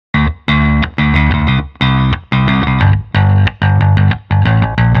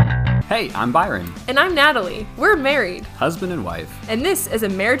Hey, I'm Byron, And I'm Natalie. We're married, husband and wife. and this is a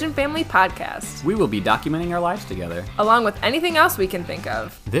marriage and family podcast, We will be documenting our lives together. along with anything else we can think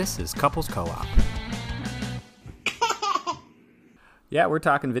of. This is Couples Co-op. Yeah, we're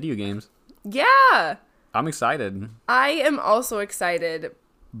talking video games. Yeah! I'm excited. I am also excited.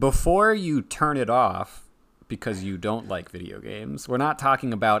 Before you turn it off because you don't like video games, we're not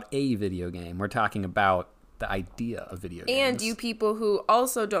talking about a video game. We're talking about the idea of video games. And you people who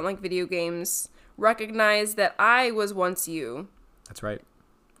also don't like video games recognize that I was once you. That's right.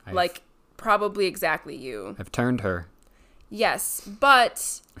 Like, probably exactly you. I've turned her. Yes,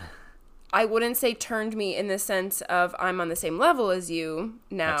 but I wouldn't say turned me in the sense of I'm on the same level as you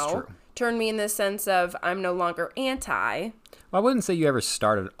now. That's true. Turned me in the sense of I'm no longer anti. Well, I wouldn't say you ever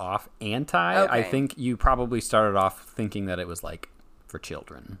started off anti. I Okay. think you probably started off thinking that it was like for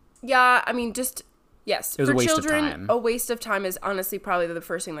children. Yeah, I mean, just, yes. It was for a waste of children, time. a waste of time is honestly probably the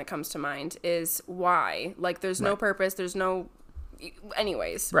first thing that comes to mind is why. Like, there's no Right. purpose, there's no...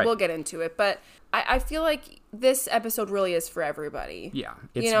 Anyways, Right. we'll get into it. But I feel like this episode really is for everybody. Yeah,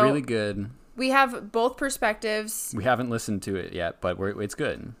 it's You know, really good. We have both perspectives. We haven't listened to it yet, but it's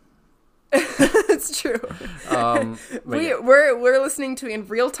good. It's true. But yeah, We're listening to it in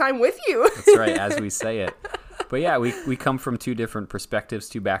real time with you. that's right, as we say it. But yeah, we come from two different perspectives,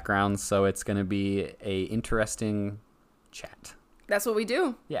 two backgrounds, so it's going to be a interesting chat. That's what we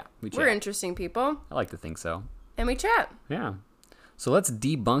do. Yeah, we chat. We're interesting people, I like to think so. and we chat. Yeah. So let's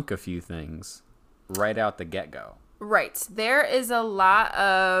debunk a few things right out the get-go. Right. There is a lot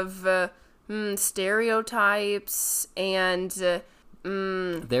of stereotypes and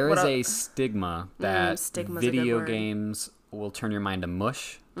There is What a stigma that stigma's a good video word. games will turn your mind to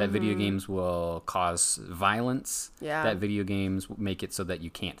mush, that video games will cause violence, Yeah. that video games make it so that you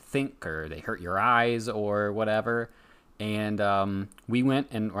can't think or they hurt your eyes or whatever. And I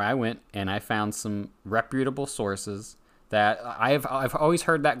went and I found some reputable sources that I've always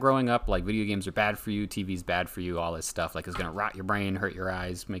heard that growing up, like video games are bad for you, TV's bad for you, all this stuff, like it's going to rot your brain, hurt your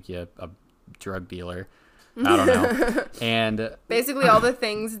eyes, make you a drug dealer. I don't know. And basically all the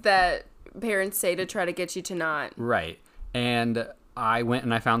things that parents say to try to get you to not. right. And I went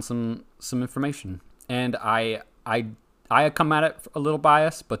and I found some information. And I come at it a little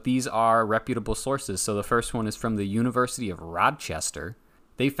biased, but these are reputable sources. So the first one is from the University of Rochester.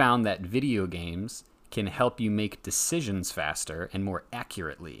 They found that video games can help you make decisions faster and more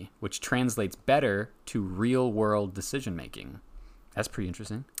accurately, which translates better to real-world decision-making. That's pretty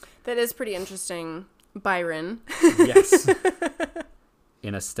interesting. That is pretty interesting, Byron. Yes.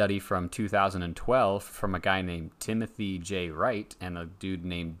 In a study from 2012 from a guy named Timothy J. Wright and a dude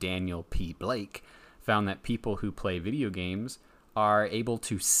named Daniel P. Blake, found that people who play video games are able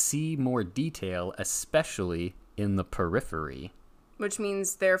to see more detail, especially in the periphery. Which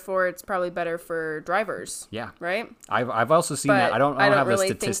means, therefore, it's probably better for drivers. Yeah. Right? I've also seen But that. I don't have really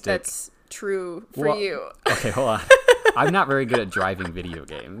the think statistic. that's true for Well, you. Okay, hold on. I'm not very good at driving video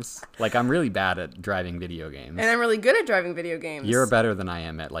games. Like, I'm really bad at driving video games. And I'm really good at driving video games. You're better than I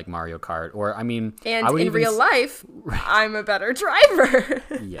am at, like, Mario Kart. Or, I mean... And I would in even real life, I'm a better driver.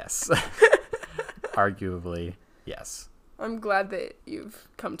 Yes. Arguably, yes. I'm glad that you've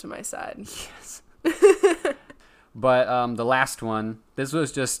come to my side. Yes. But the last one, this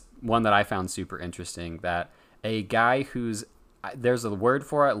was just one that I found super interesting, that a guy who's... There's a word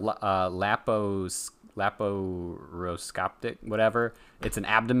for it, laparoscopic, whatever. It's an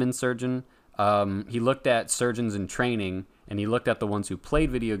abdomen surgeon. He looked at surgeons in training, and he looked at the ones who played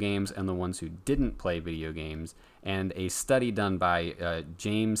video games and the ones who didn't play video games. And a study done by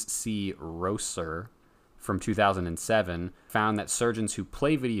James C. Rosser from 2007 found that surgeons who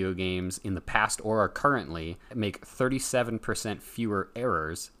play video games in the past or are currently make 37% fewer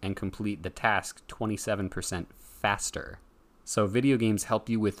errors and complete the task 27% faster. So video games help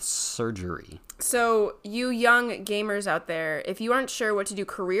you with surgery. So, you young gamers out there, if you aren't sure what to do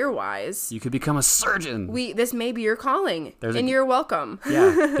career-wise, You could become a surgeon. this may be your calling, There's and you're welcome.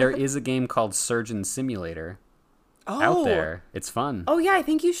 Yeah, there is a game called Surgeon Simulator out there. It's fun. Oh, yeah, I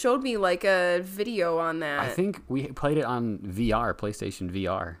think you showed me, like, a video on that. I think we played it on VR, PlayStation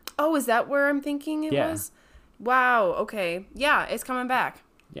VR. Oh, is that where I'm thinking it Yeah. was? Wow, okay. Yeah, it's coming back.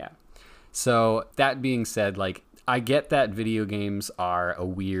 Yeah. So that being said, like, I get that video games are a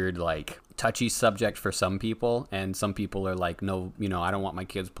weird, like, touchy subject for some people, and some people are like, no, I don't want my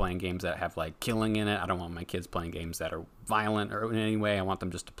kids playing games that have, like, killing in it. I don't want my kids playing games that are violent or in any way. I want them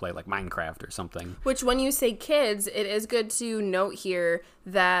just to play, like, Minecraft or something. Which, when you say kids, it is good to note here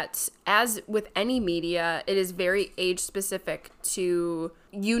that, as with any media, it is very age-specific to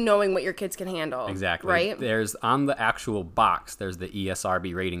you knowing what your kids can handle. Exactly. Right? There's on the actual box, there's the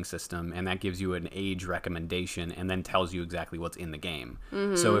ESRB rating system, and that gives you an age recommendation and then tells you exactly what's in the game.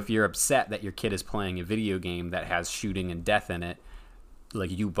 So if you're upset that your kid is playing a video game that has shooting and death in it, like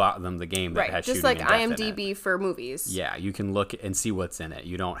you bought them the game that Right. has Just shooting like and death in it. IMDb for movies. Yeah, you can look and see what's in it.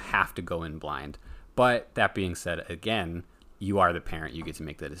 You don't have to go in blind. But that being said, again, you are the parent. You get to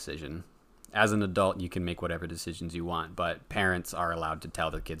make the decision. As an adult, you can make whatever decisions you want, but parents are allowed to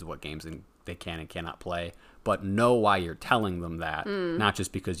tell their kids what games they can and cannot play, but know why you're telling them that, not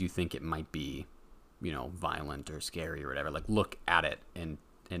just because you think it might be, violent or scary or whatever. Like, look at it and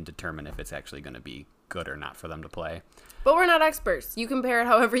determine if it's actually going to be good or not for them to play. But we're not experts. You can parent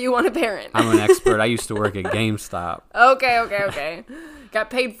however you want to parent. I'm an expert. I used to work at GameStop. Okay. Got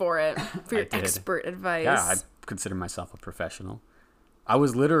paid for it. For your I did. expert advice. Yeah, I consider myself a professional. I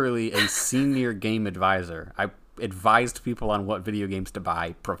was literally a senior game advisor. I advised people on what video games to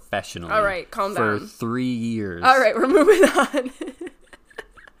buy professionally. All right, calm for down. 3 years. All right, we're moving on.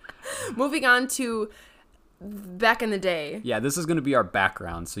 Moving on to back in the day. Yeah, this is going to be our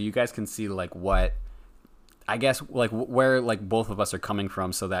background, so you guys can see where both of us are coming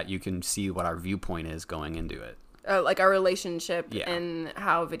from, so that you can see what our viewpoint is going into it. Like our relationship Yeah. and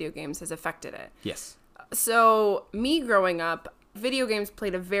how video games has affected it. Yes. So, me growing up, video games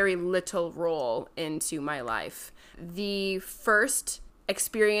played a very little role into my life. The first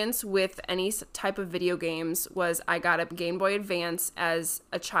experience with any type of video games was I got a Game Boy Advance as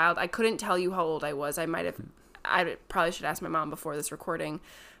a child. I couldn't tell you how old I was. I probably should ask my mom before this recording,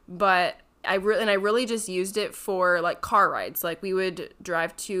 but I really just used it for like car rides. Like we would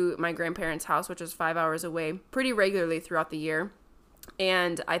drive to my grandparents' house, which was 5 hours away, pretty regularly throughout the year.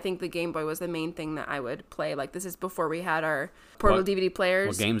 And I think the Game Boy was the main thing that I would play. Like, this is before we had our portable DVD players.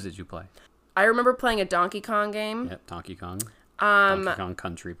 What games did you play? I remember playing a Donkey Kong game. Yep, Donkey Kong. Donkey Kong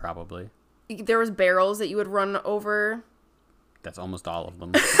Country, probably. There was barrels that you would run over. That's almost all of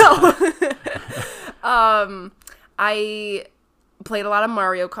them. I played a lot of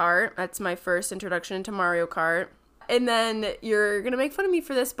Mario Kart. That's my first introduction to Mario Kart. And then you're going to make fun of me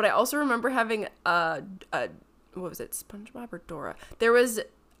for this, but I also remember having what was it, SpongeBob or Dora? There was,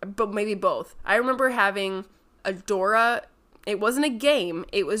 but maybe both. I remember having a Dora. It wasn't a game.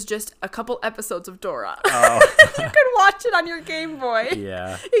 It was just a couple episodes of Dora. Oh. You could watch it on your Game Boy.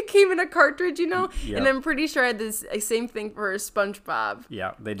 Yeah. It came in a cartridge, Yep. Yep. And I'm pretty sure I had this same thing for SpongeBob.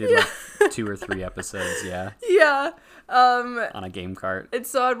 Yeah, they did like 2 or 3 episodes, yeah, Yeah. on a game cart. And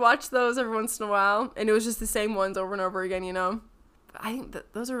so I'd watch those every once in a while, and it was just the same ones over and over again, I think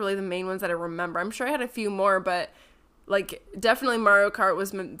that those are really the main ones that I remember. I'm sure I had a few more, but like definitely Mario Kart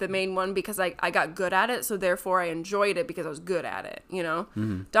was the main one because I got good at it, so therefore I enjoyed it because I was good at it,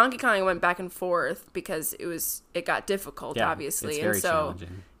 Mm-hmm. Donkey Kong I went back and forth because it got difficult, Yeah, obviously. it's very and so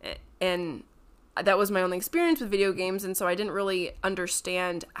challenging. and that was my only experience with video games, and so I didn't really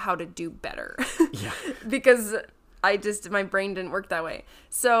understand how to do better. Yeah. Because my brain didn't work that way.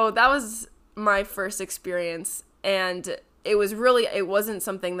 So that was my first experience, and it wasn't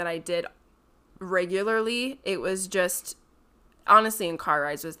something that I did regularly. It was just, honestly, in car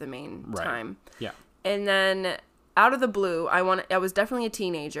rides was the main time. Yeah. And then out of the blue, I was definitely a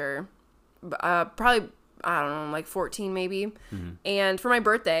teenager, probably, I don't know, like 14 maybe. Mm-hmm. And for my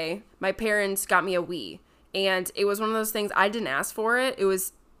birthday, my parents got me a Wii, and it was one of those things I didn't ask for it.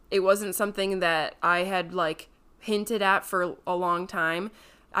 It wasn't something that I had like hinted at for a long time.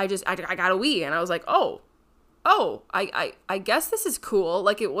 I got a Wii, and I was like, I guess this is cool.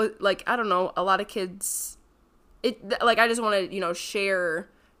 Like, it was like, I don't know, a lot of kids, I just want to, share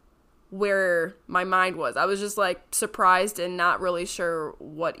where my mind was. I was just like surprised and not really sure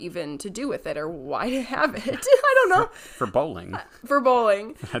what even to do with it or why to have it. I don't know. For bowling. For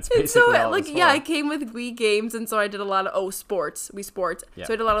bowling. That's And basically so all it's for. I came with Wii games, and so I did a lot of Wii Sports. Yeah.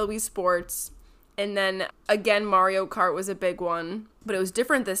 So I did a lot of Wii Sports. And then again, Mario Kart was a big one, but it was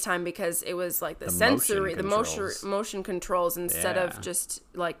different this time because it was like the motion controls instead of Yeah. just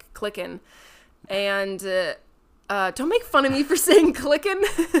like clicking. And don't make fun of me for saying clicking.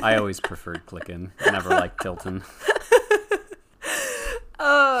 I always preferred clicking. I never liked tilting.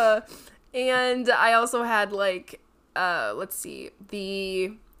 And I also had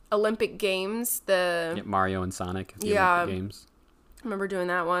the Olympic Games, Mario and Sonic, the Yeah. Olympic games. I remember doing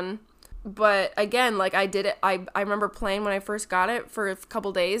that one. But again, I did it. I remember playing when I first got it for a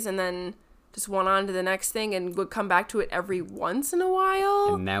couple days, and then just went on to the next thing and would come back to it every once in a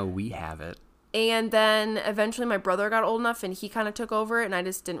while. And now we have it. And then eventually my brother got old enough and he kind of took over it, and I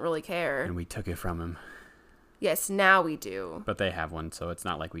just didn't really care. And we took it from him. Yes, now we do. But they have one, so it's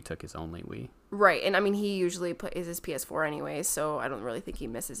not like we took his only Wii. Right. And I mean, he usually is his PS4 anyway, so I don't really think he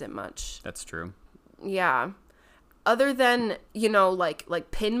misses it much. That's true. Yeah. Other than, like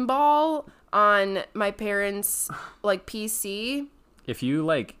pinball on my parents' like PC. If you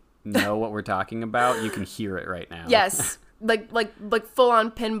like know what we're talking about, you can hear it right now. Yes. like full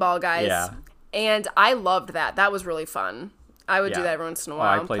on pinball, guys. Yeah. And I loved that. That was really fun. I would do that every once in a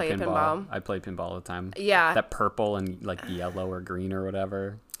while. I play play pinball. I play pinball all the time. Yeah. That purple and like yellow or green or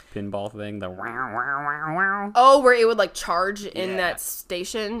whatever pinball thing. The wow, wow, wow, wow. Oh, where it would like charge in that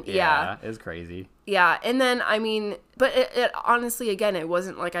station. Yeah. It was crazy. Yeah. And then, I mean, but it honestly, again, it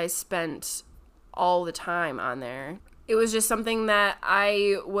wasn't like I spent all the time on there. It was just something that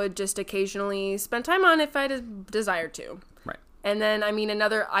I would just occasionally spend time on if I desired to. Right. And then, I mean,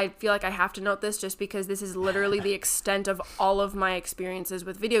 I feel like I have to note this just because this is literally the extent of all of my experiences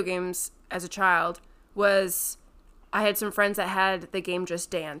with video games as a child, was I had some friends that had the game Just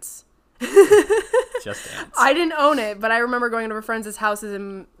Dance. Just Dance. I didn't own it, but I remember going to my friends' houses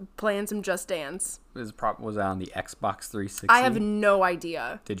and playing some Just Dance. Was that on the Xbox 360? I have no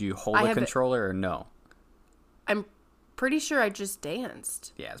idea. Did you hold a controller or no? I'm pretty sure I just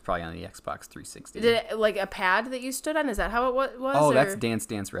danced. Yeah, it's probably on the Xbox 360. Did it, like a pad that you stood on? Is that how it was? Oh, that's Dance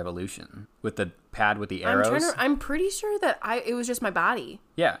Dance Revolution with the pad with the arrows. I'm pretty sure that it was just my body.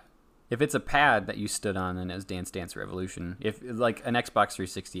 Yeah. If it's a pad that you stood on, then it's Dance Dance Revolution. If like an Xbox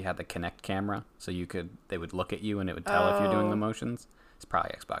 360 had the Kinect camera, so they would look at you and it would tell if you're doing the motions. It's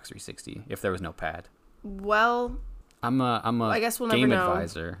probably Xbox 360 if there was no pad. Well, I'm a I guess we'll game never know.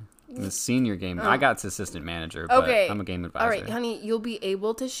 advisor. I'm a senior game. I got to assistant manager, but okay. I'm a game advisor. All right, honey, you'll be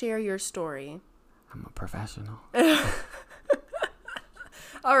able to share your story. I'm a professional.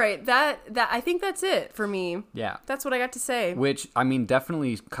 All right, that I think that's it for me. Yeah. That's what I got to say. Which, I mean,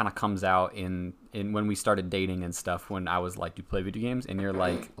 definitely kind of comes out in when we started dating and stuff, when I was like, do you play video games? And you're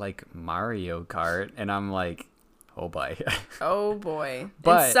like Mario Kart. And I'm like, oh boy. Oh boy.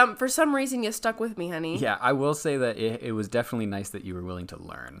 But and for some reason you stuck with me, honey. Yeah, I will say that it was definitely nice that you were willing to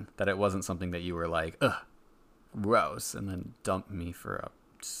learn. That it wasn't something that you were like, ugh, gross, and then dump me for a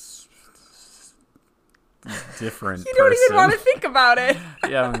different You don't person. even want to think about it.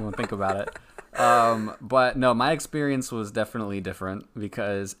 Yeah, I don't even want to think about it. But no, my experience was definitely different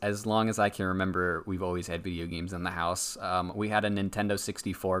because as long as I can remember, we've always had video games in the house. We had a Nintendo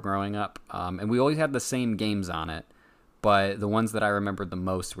 64 growing up, and we always had the same games on it. But the ones that I remembered the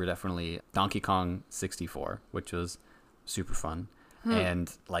most were definitely Donkey Kong 64, which was super fun.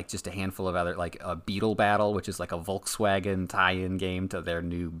 And like just a handful of other, like a Beetle Battle, which is like a Volkswagen tie-in game to their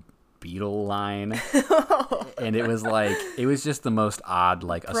new Beetle line. And it was just the most odd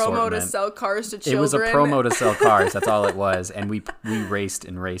like assortment. Promo to sell cars to children. It was a promo to sell cars. That's all it was. And we raced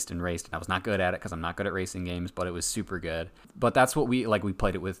and raced and raced. And I was not good at it because I'm not good at racing games, but it was super good. But that's what we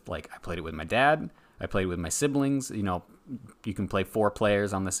played it with. Like I played it with my dad. I played it with my siblings. You know, you can play 4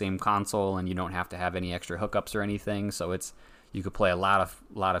 players on the same console, and you don't have to have any extra hookups or anything. So you could play a lot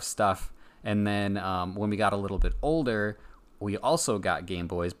of stuff. And then when we got a little bit older, we also got Game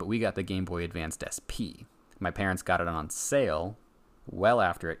Boys, but we got the Game Boy Advanced SP. My parents got it on sale well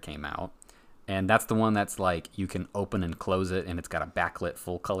after it came out. And that's the one that's like you can open and close it, and it's got a backlit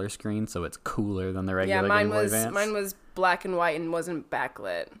full color screen, so it's cooler than the regular Game Boy Advance. Mine was black and white and wasn't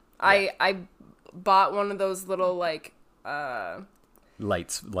backlit. Yeah. I bought one of those little like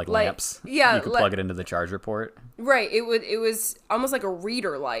lights, like lamps. Yeah, you could plug it into the charger port. Right. It was almost like a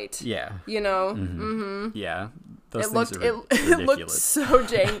reader light. Yeah. You know. Mm-hmm. Yeah. Those It things looked are it ridiculous. looked so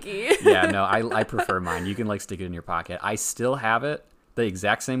janky. Yeah, no, I prefer mine. You can like stick it in your pocket. I still have it, the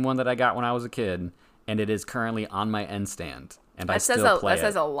exact same one that I got when I was a kid, and it is currently on my end stand. And I still play it. That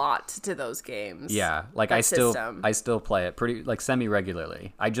says a lot to those games. Yeah, like that I still system. play it pretty like semi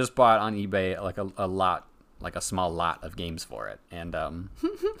regularly. I just bought on eBay like a lot, like a small lot of games for it, and I'm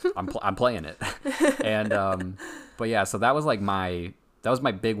playing it. And but yeah, so that was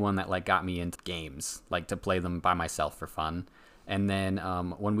my big one that like got me into games, like to play them by myself for fun. And then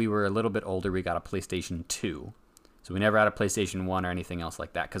when we were a little bit older, we got a PlayStation 2. So we never had a PlayStation 1 or anything else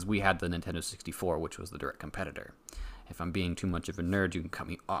like that because we had the Nintendo 64, which was the direct competitor. If I'm being too much of a nerd, you can cut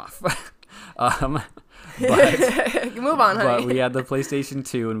me off. But Move on, honey. But we had the PlayStation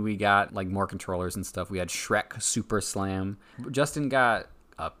 2, and we got like more controllers and stuff. We had Shrek Super Slam. Justin got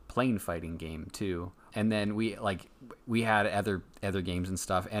a plane fighting game too. And then we had other games and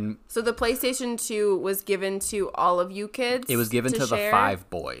stuff. And so the PlayStation 2 was given to all of you kids? it was given to the share? 5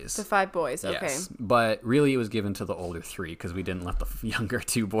 boys. The 5 boys, okay. Yes. But really it was given to the older 3 because we didn't let the younger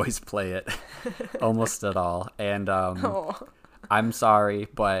 2 boys play it almost at all. And I'm sorry,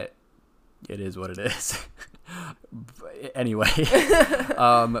 but It is what it is. Anyway,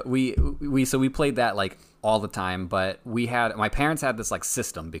 we played that like all the time, but my parents had this like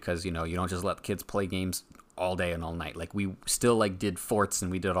system because, you know, you don't just let kids play games all day and all night. Like we still like did forts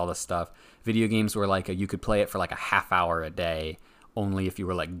and we did all this stuff. Video games were like you could play it for like a half hour a day only if you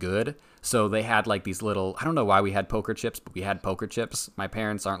were like good. So they had like these little, I don't know why we had poker chips, but we had poker chips. My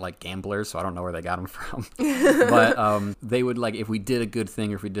parents aren't like gamblers, so I don't know where they got them from. But they would like, if we did a good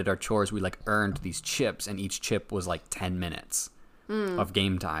thing or if we did our chores, we like earned these chips, and each chip was like 10 minutes of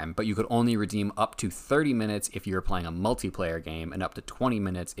game time. But you could only redeem up to 30 minutes if you were playing a multiplayer game and up to 20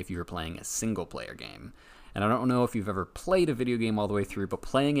 minutes if you were playing a single player game. And I don't know if you've ever played a video game all the way through, but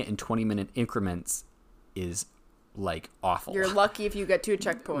playing it in 20-minute increments is like awful. You're lucky if you get to a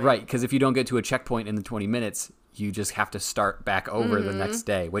checkpoint. Right, because if you don't get to a checkpoint in the 20 minutes, you just have to start back over the next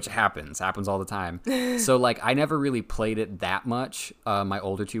day, which happens all the time. So like I never really played it that much. My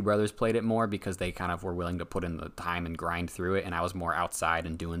older two brothers played it more because they kind of were willing to put in the time and grind through it, and I was more outside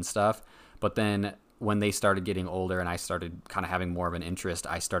and doing stuff. But then when they started getting older and I started kind of having more of an interest,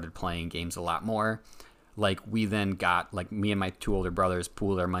 I started playing games a lot more. Like we then got, like me and my two older brothers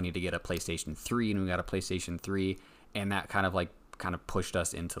pooled our money to get a PlayStation 3, and we got a PlayStation 3, and that kind of pushed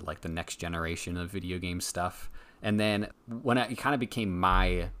us into like the next generation of video game stuff. And then when it kind of became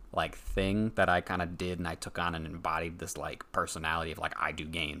my like thing that I kind of did, and I took on and embodied this like personality of like I do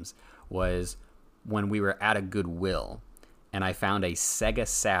games, was when we were at a Goodwill and I found a Sega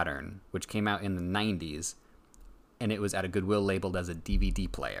Saturn, which came out in the 90s. And it was at a Goodwill labeled as a DVD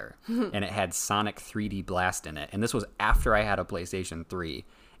player. And it had Sonic 3D Blast in it. And this was after I had a PlayStation 3.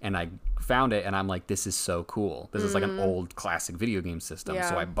 And I found it, and I'm like, this is so cool. This is like an old classic video game system. Yeah.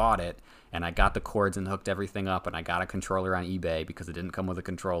 So I bought it, and I got the cords and hooked everything up, and I got a controller on eBay because it didn't come with a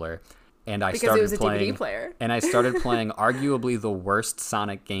controller. And I started it was a playing, DVD player. And I started playing arguably the worst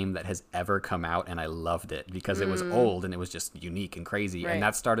Sonic game that has ever come out, and I loved it because it was old and it was just unique and crazy. Right. And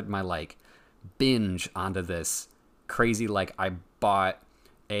that started my like binge onto this crazy. Like I bought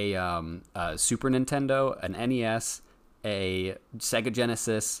a Super Nintendo, an NES, a Sega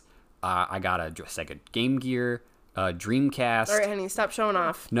Genesis, I got a Sega Game Gear, Dreamcast. All right, honey, stop showing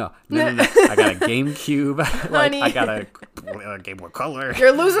off. No. I got a GameCube. Like, Honey. I got a Game Boy Color.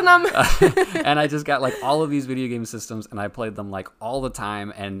 You're losing them. And I just got like all of these video game systems, and I played them like all the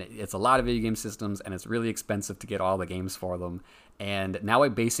time. And it's a lot of video game systems, and it's really expensive to get all the games for them. And now I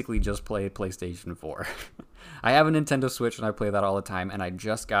basically just play PlayStation 4. I have a Nintendo Switch, and I play that all the time. And I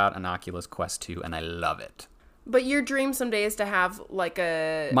just got an Oculus Quest 2, and I love it. But your dream someday is to have like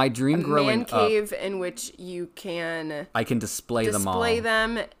my dream growing man cave up, in which you can I can display them all.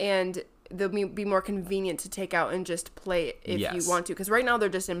 And they'll be more convenient to take out and just play if Yes. you want to. Because right now they're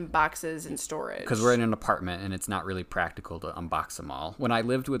just in boxes and storage. Because we're in an apartment and it's not really practical to unbox them all. When I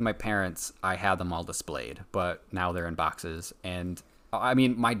lived with my parents, I had them all displayed, but now they're in boxes. And I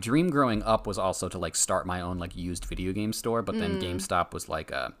mean, my dream growing up was also to like start my own like used video game store, but then GameStop was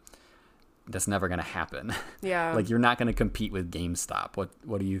like that's never gonna happen. Yeah. Like you're not gonna compete with GameStop.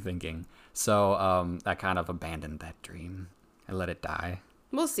 What are you thinking? So I kind of abandoned that dream. I let it die.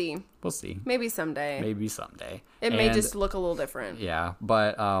 We'll see. We'll see. Maybe someday. Maybe someday. It may just look a little different. Yeah,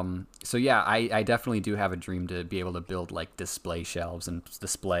 but so yeah, I definitely do have a dream to be able to build like display shelves and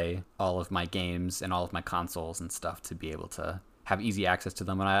display all of my games and all of my consoles and stuff to be able to have easy access to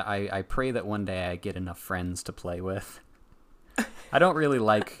them. And I pray that one day I get enough friends to play with. I don't really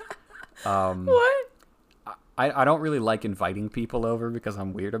like What? I don't really like inviting people over because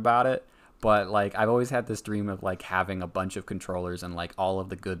I'm weird about it. But like I've always had this dream of like having a bunch of controllers and like all of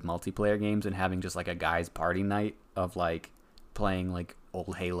the good multiplayer games and having just like a guys party night of like playing like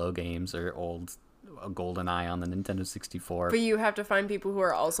old Halo games or old GoldenEye on the Nintendo 64. But you have to find people who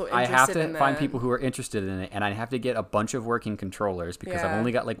are also I interested have to in that. find people who are interested in it, and I have to get a bunch of working controllers because I've Yeah.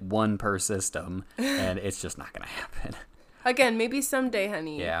 only got like one per system, and it's just not gonna happen. Again, maybe someday,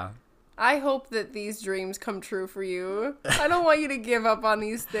 honey. Yeah. I hope that these dreams come true for you. I don't want you to give up on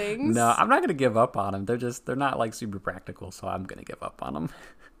these things. No, I'm not gonna give up on them. They're not like super practical, so I'm gonna give up on them.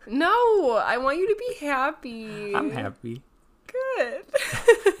 No, I want you to be happy. I'm happy.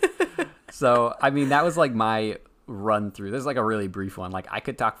 Good. So, I mean, that was like my run through. This is like a really brief one. Like, I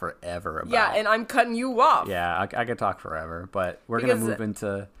could talk forever about. Yeah, and I'm cutting you off. Yeah, I could talk forever, but we're gonna Because- move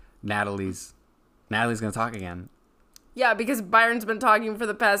into Natalie's. Natalie's gonna talk again. Yeah, because Byron's been talking for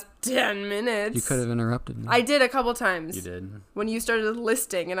the past 10 minutes. You could have interrupted me. I did a couple times. You did. When you started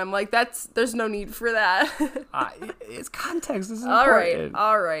listing, and I'm like, there's no need for that. It's context. This is All important.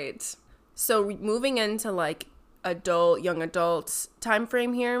 right. So moving into like young adult time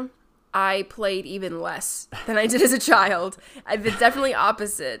frame here, I played even less than I did as a child. It's definitely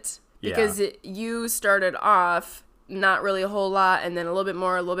opposite because you started off not really a whole lot, and then a little bit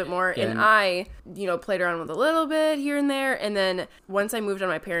more, and I, played around with a little bit here and there, and then once I moved out of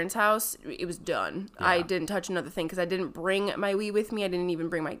my parents' house, it was done. Yeah. I didn't touch another thing because I didn't bring my Wii with me. I didn't even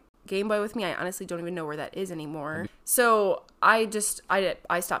bring my Game Boy with me. I honestly don't even know where that is anymore. So I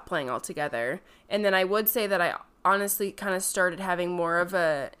stopped playing altogether, and then I would say that I honestly kind of started having more of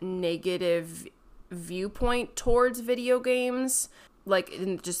a negative viewpoint towards video games, like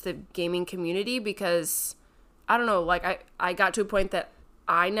in just the gaming community, because I don't know, like I got to a point that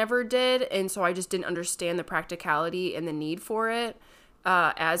I never did, and so I just didn't understand the practicality and the need for it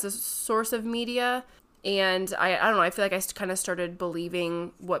as a source of media. And I don't know, I feel like I kind of started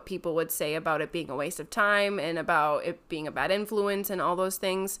believing what people would say about it being a waste of time and about it being a bad influence and all those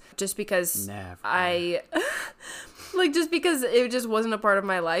things, just because just because it just wasn't a part of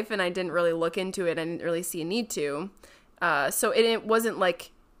my life and I didn't really look into it. I didn't really see a need to. So it wasn't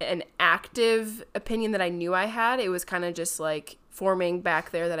like an active opinion that I knew I had. It was kind of just like forming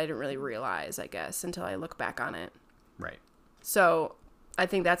back there that I didn't really realize, I guess, until I look back on it. Right. So I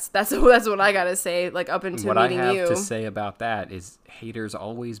think that's what I gotta say, like, up until meeting you. What I have to say about that is haters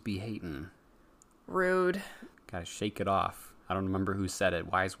always be hating. Rude. Gotta shake it off. I don't remember who said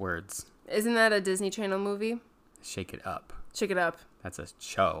it. Wise words. Isn't that a Disney Channel movie? Shake It Up. Shake It Up. That's a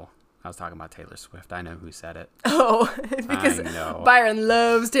show. I was talking about Taylor Swift. I know who said it. Oh, because Byron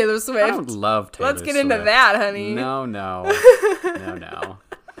loves Taylor Swift. I don't love Taylor Swift. Let's get into that, honey. No.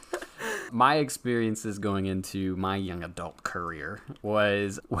 My experiences going into my young adult career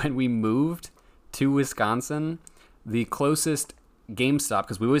was when we moved to Wisconsin, the closest GameStop,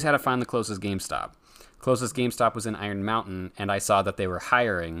 because we always had to find the closest GameStop. Closest GameStop was in Iron Mountain, and I saw that they were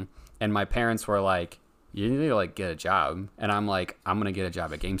hiring, and my parents were like, you need to like get a job. And I'm like, I'm going to get a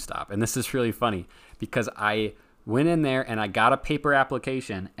job at GameStop. And this is really funny because I went in there and I got a paper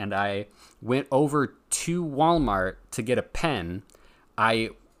application and I went over to Walmart to get a pen. I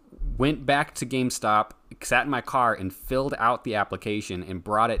went back to GameStop, sat in my car and filled out the application and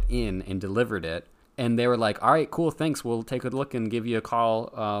brought it in and delivered it. And they were like, all right, cool, thanks. We'll take a look and give you a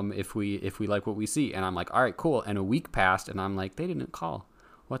call if we like what we see. And I'm like, all right, cool. And a week passed and I'm like, they didn't call.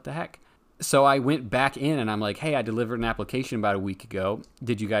 What the heck? So I went back in and I'm like, hey, I delivered an application about a week ago.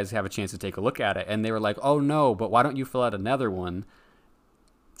 Did you guys have a chance to take a look at it? And they were like, oh, no, but why don't you fill out another one?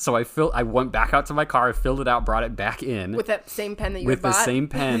 So I went back out to my car, filled it out, brought it back in. With that same pen that you bought? With the same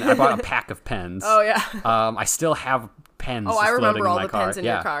pen. I bought a pack of pens. Oh, yeah. I still have pens just floating in my car. I remember all the pens in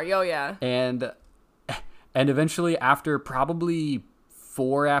your car. Oh, yeah. And eventually, after probably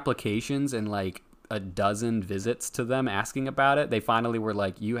 4 applications and like a dozen visits to them asking about it, they finally were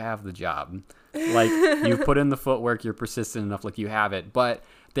like, you have the job. Like, you've put in the footwork, you're persistent enough, like you have it. But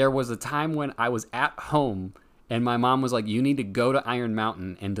there was a time when I was at home and my mom was like, you need to go to Iron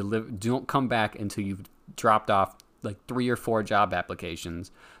Mountain and don't come back until you've dropped off like 3 or 4 job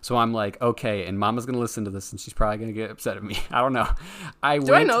applications. So I'm like, okay, and Mama's gonna listen to this and she's probably gonna get upset at me. I don't know.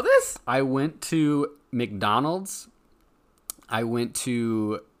 Do I know this? I went to McDonald's. I went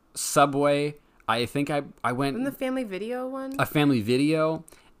to Subway. I think I went... In the Family Video one? A Family Video,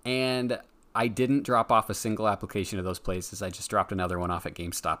 and I didn't drop off a single application of those places. I just dropped another one off at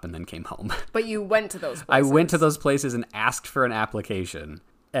GameStop and then came home. But you went to those places? I went to those places and asked for an application,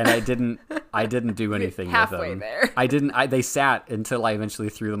 and I didn't do anything with them. Halfway there. They sat until I eventually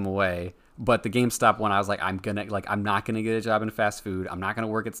threw them away. But the GameStop one, I was like, I'm not gonna get a job in fast food. I'm not gonna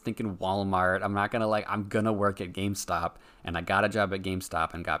work at stinking Walmart. I'm gonna work at GameStop. And I got a job at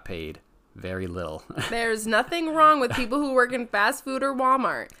GameStop and got paid very little. There's nothing wrong with people who work in fast food or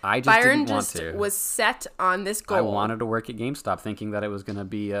Walmart. Byron just was set on this goal. I wanted to work at GameStop, thinking that it was going to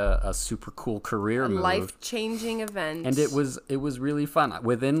be a super cool career move, life-changing event. And it was really fun.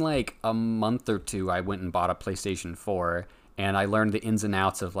 Within like a month or 2, I went and bought a PlayStation 4, and I learned the ins and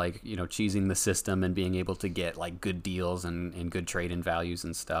outs of like, cheesing the system and being able to get like good deals and good trade-in values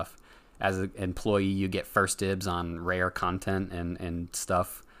and stuff. As an employee, you get first dibs on rare content and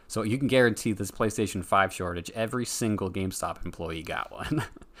stuff. So you can guarantee this PlayStation 5 shortage, every single GameStop employee got one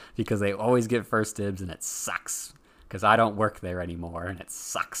because they always get first dibs, and it sucks because I don't work there anymore, and it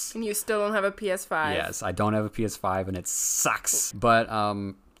sucks. And you still don't have a PS5. Yes, I don't have a PS5, and it sucks. But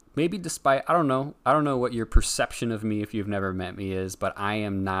maybe despite, I don't know what your perception of me if you've never met me is, but I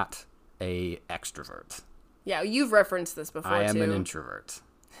am not a extrovert. Yeah, you've referenced this before, I am an introvert.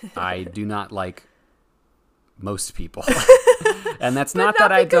 I do not like most people. And that's not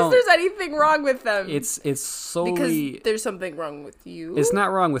that I don't... because there's anything wrong with them. It's solely... Because there's something wrong with you. It's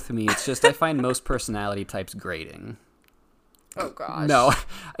not wrong with me. It's just I find most personality types grating. Oh, gosh. No.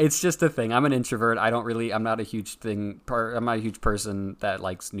 It's just a thing. I'm an introvert. I'm not a huge I'm not a huge person that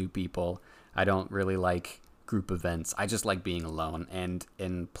likes new people. I don't really like group events. I just like being alone,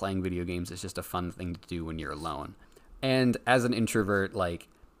 and playing video games is just a fun thing to do when you're alone. And as an introvert, like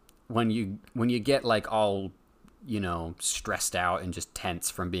when you get like all, stressed out and just tense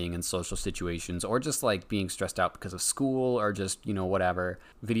from being in social situations, or just like being stressed out because of school, or just, whatever,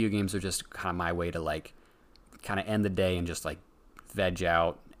 video games are just kind of my way to like kind of end the day and just like veg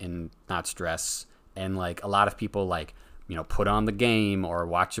out and not stress. And like a lot of people like, put on the game or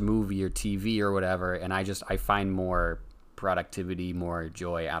watch a movie or TV or whatever, and I find more productivity, more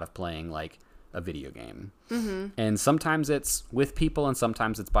joy out of playing like a video game. Mm-hmm. And sometimes it's with people and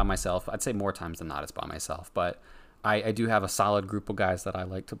sometimes it's by myself. I'd say more times than not it's by myself, but I do have a solid group of guys that I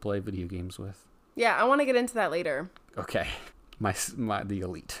like to play video games with. Yeah, I want to get into that later. Okay. The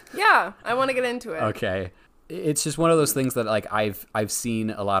elite. Yeah, I want to get into it. Okay. It's just one of those things that like I've seen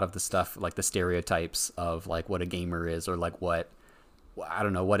a lot of the stuff, like the stereotypes of like what a gamer is, or like what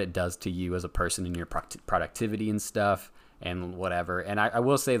it does to you as a person in your productivity and stuff and whatever. And I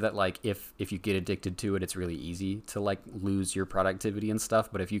will say that like if you get addicted to it, it's really easy to like lose your productivity and stuff.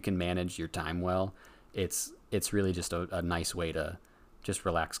 But if you can manage your time well, it's really just a nice way to just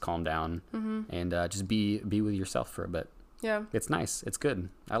relax, calm down, mm-hmm. and just be with yourself for a bit. Yeah, it's nice. It's good.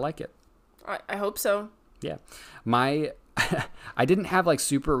 I like it. I hope so. Yeah. I didn't have like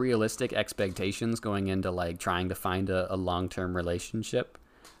super realistic expectations going into like trying to find a long-term relationship.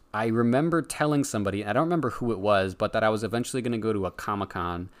 I remember telling somebody, I don't remember who it was, but that I was eventually going to go to a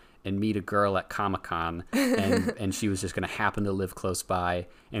Comic-Con and meet a girl at Comic-Con, and she was just going to happen to live close by,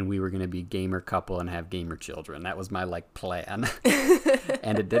 and we were going to be gamer couple and have gamer children. That was my like plan.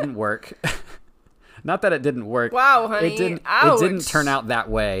 And it didn't work. Not that it didn't work. Wow, honey. It didn't turn out that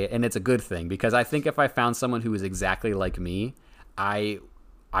way, and it's a good thing, because I think if I found someone who was exactly like me, I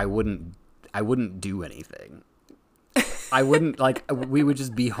wouldn't do anything. I wouldn't we would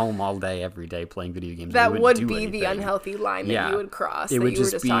just be home all day every day playing video games. That would be the unhealthy line that you would cross. It would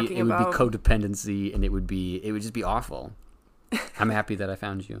just be codependency, and it would just be awful. I'm happy that I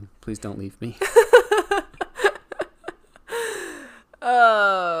found you. Please don't leave me.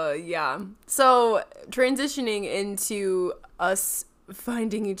 Yeah. So transitioning into us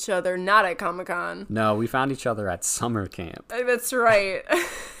finding each other not at Comic-Con. No, we found each other at summer camp. That's right.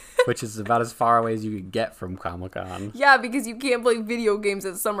 Which is about as far away as you could get from Comic-Con. Yeah, because you can't play video games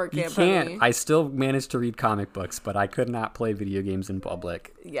at summer camp. You can't. Honey. I still managed to read comic books, but I could not play video games in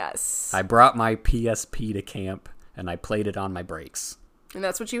public. Yes. I brought my PSP to camp, and I played it on my breaks. And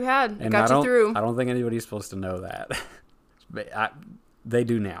that's what you had. It and got you through. I don't think anybody's supposed to know that. They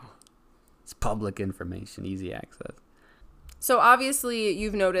do now. It's public information, easy access. So obviously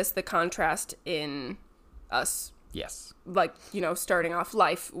you've noticed the contrast in us. Yes. Like, starting off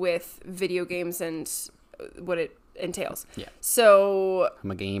life with video games and what it entails. Yeah. So I'm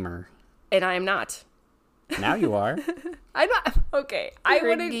a gamer. And I am not. Now you are. I'm not. Okay. I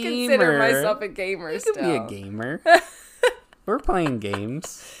wouldn't consider myself a gamer still. You can be a gamer. We're playing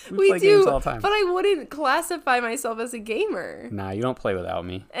games. We play do, games all the time. But I wouldn't classify myself as a gamer. Nah, you don't play without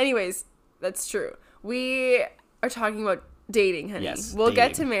me. Anyways, that's true. We are talking about dating, honey. Yes, we'll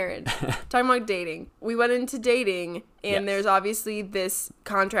get to marriage. Talking about dating. We went into dating, and there's obviously this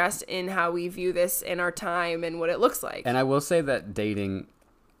contrast in how we view this in our time and what it looks like. And I will say that dating,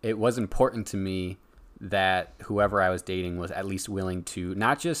 it was important to me that whoever I was dating was at least willing to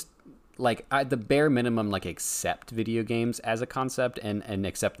not just the bare minimum, accept video games as a concept and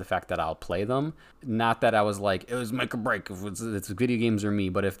accept the fact that I'll play them. Not that I was like, it was make or break if it's video games or me,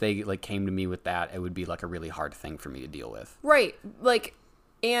 but if they came to me with that, it would be a really hard thing for me to deal with. Right.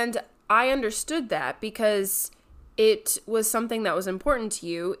 And I understood that because it was something that was important to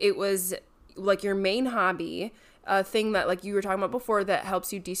you. It was your main hobby, a thing that you were talking about before that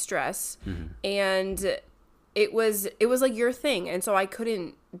helps you de-stress. Mm-hmm. And it was your thing, and so I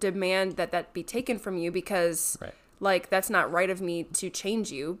couldn't demand that be taken from you because that's not right of me to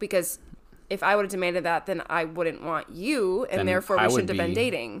change you, because if I would have demanded that, then I wouldn't want you, and then therefore we shouldn't have been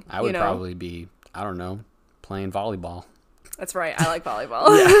dating. I would probably be, I don't know, playing volleyball. That's right. I like volleyball.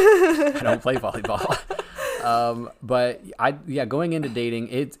 I don't play volleyball. But going into dating,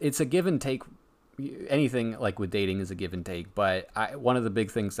 it's a give and take. Anything with dating is a give and take, but one of the big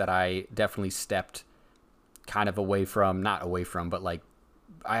things that I definitely stepped kind of away from, not away from, but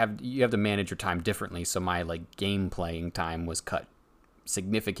you have to manage your time differently. So my game playing time was cut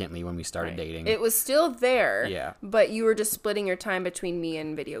significantly when we started dating. It was still there, yeah, but you were just splitting your time between me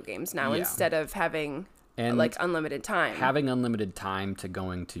and video games now instead of having unlimited time. Having unlimited time to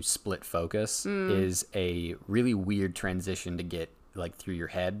going to split focus is a really weird transition to get like through your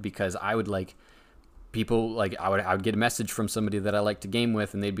head, because I would like people like I would get a message from somebody that I like to game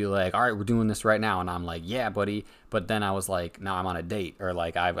with, and they'd be like, all right, we're doing this right now, and I'm like, yeah, buddy. But then I was like, no, I'm on a date, or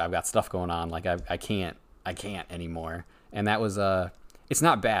like I've got stuff going on, like I can't anymore. And that was it's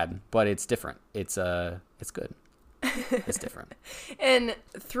not bad, but it's different. It's good. It's different. And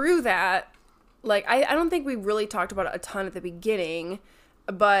through that, like I don't think we really talked about it a ton at the beginning,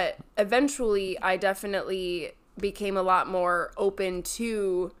 but eventually I definitely became a lot more open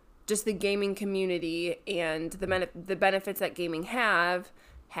to just the gaming community and the benefits that gaming has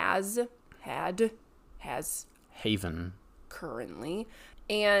Haven. currently.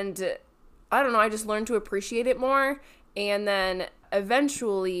 And I don't know, I just learned to appreciate it more. And then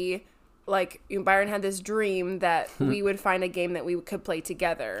eventually, like, Byron had this dream that we would find a game that we could play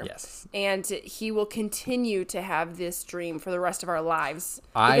together. Yes. And he will continue to have this dream for the rest of our lives.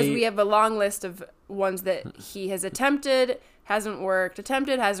 Because we have a long list of ones that he has attempted, hasn't worked,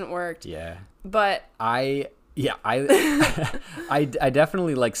 hasn't worked. Yeah. But I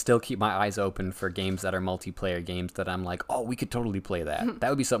definitely like still keep my eyes open for games that are multiplayer games that I'm like, oh, we could totally play that. That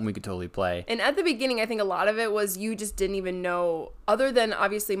would be something we could totally play. And at the beginning, I think a lot of it was you just didn't even know, other than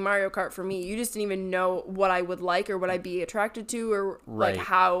obviously Mario Kart for me, you just didn't even know what I would like or what I'd be attracted to or Right. like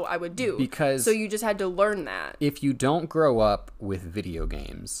how I would do. Because so you just had to learn that. if you don't grow up with video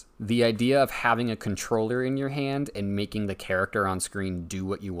games, the idea of having a controller in your hand and making the character on screen do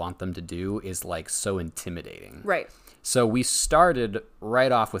what you want them to do is like so intimidating. Right. So we started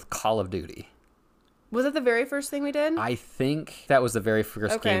right off with Call of Duty. Was that the very first thing we did? I think that was the very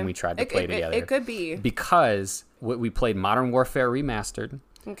first game we tried to play together. It could be. Because we played Modern Warfare Remastered.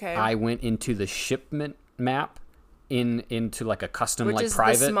 Okay. I went into the shipment map into like a custom Which like is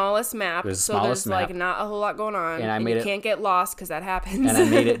private. the smallest map. It was the so smallest there's like map. not a whole lot going on. And I and made you it- can't get lost because that happens. And I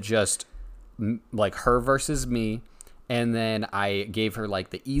made it just like her versus me. And then I gave her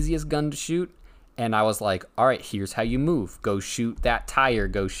like the easiest gun to shoot. And I was like, all right, here's how you move. Go shoot that tire.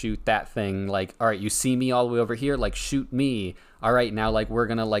 Go shoot that thing. Like, all right, you see me all the way over here. Like, shoot me. All right, now, like, we're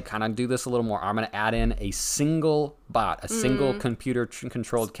going to, like, kind of do this a little more. I'm going to add in a single bot, a single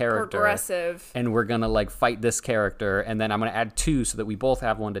computer-controlled character. Progressive. And we're going to, like, fight this character. And then I'm going to add 2 so that we both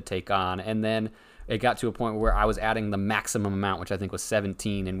have one to take on. And then it got to a point where I was adding the maximum amount, which I think was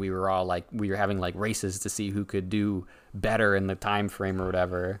 17. And we were all, like, we were having, like, races to see who could do better in the time frame or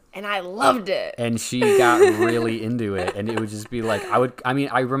whatever. And I loved it. And she got really into it. And it would just be like,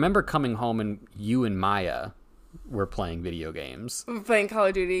 I remember coming home and you and Maya were playing video games. We were playing Call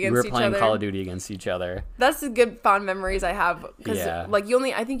of Duty against We were each playing other. Call of Duty against each other. That's the good fond memories I have because Yeah. like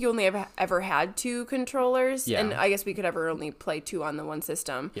I think you only ever had 2 controllers, Yeah. and I guess we could ever only play 2 on the one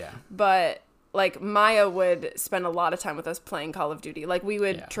system. Yeah. But like Maya would spend a lot of time with us playing Call of Duty. Like we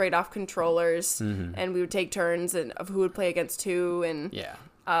would Yeah. trade off controllers, and we would take turns and of who would play against who, and Yeah.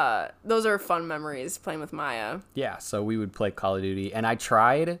 those are fun memories playing with Maya. Yeah. So we would play Call of Duty. And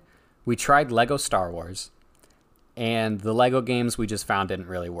we tried Lego Star Wars. And the Lego games we just found didn't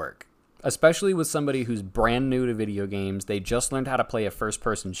really work. Especially with somebody who's brand new to video games. They just learned how to play a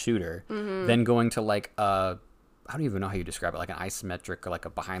first-person shooter. Then going to like I don't even know how you describe it, like an isometric or like a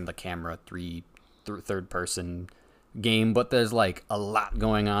behind-the-camera third-person game. But there's like a lot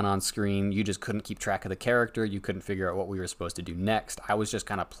going on screen. You just couldn't keep track of the character. You couldn't figure out what we were supposed to do next. I was just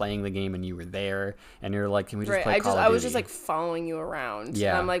kind of playing the game and you were there. And you're like, can we just play Call of Duty? I was just like following you around.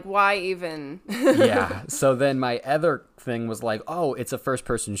 Yeah. And I'm like, why even? Yeah. So then my other thing was like, oh, it's a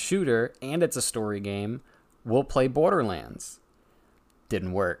first-person shooter and it's a story game. We'll play Borderlands.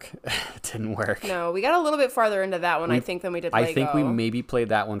 Didn't work. Didn't work. No, we got a little bit farther into that one, I think, than we did Lego. I think we maybe played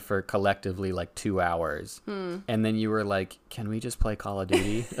that one for collectively like 2 hours. And then you were like, can we just play Call of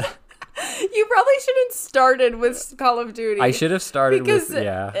Duty? You probably shouldn't started with Call of Duty. I should have started because with,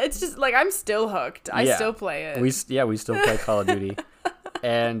 yeah. it's just like I'm still hooked. I Yeah. still play it. We still play Call of Duty.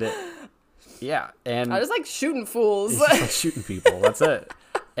 And yeah. And I just like shooting fools. it's just like shooting people. That's it.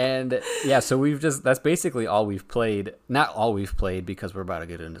 And yeah, so that's basically all we've played. Not all we've played because we're about to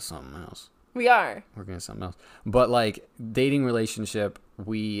get into something else. We are. We're going to something else. But like dating relationship,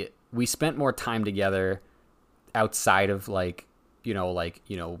 we spent more time together outside of like, we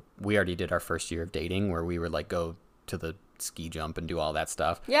already did our first year of dating where we would like go to the ski jump and do all that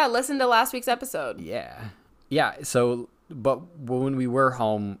stuff. Yeah, listen to last week's episode. Yeah. Yeah. So, but when we were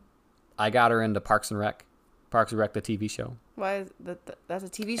home, I got her into Parks and Rec, the TV show. Why is that's a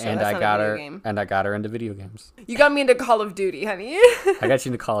TV show? And That's I not got a video her, game. and I got her into video games. You got me into Call of Duty, honey. I got you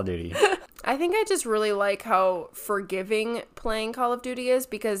into Call of Duty. I think I just really like how forgiving playing Call of Duty is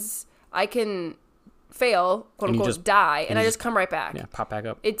because I can fail, quote And you unquote, just- die, and I you just come right back. Yeah, pop back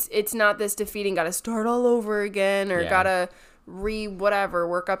up. It's not this defeating, gotta start all over again, or Yeah. gotta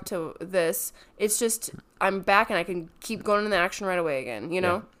work up to this. It's just I'm back and I can keep going in the action right away again, you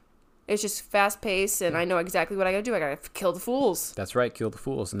know? Yeah. It's just fast paced and I know exactly what I gotta do. I gotta kill the fools. That's right, kill the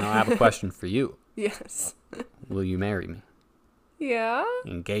fools. Now I have a question for you. Yes. Will you marry me? Yeah?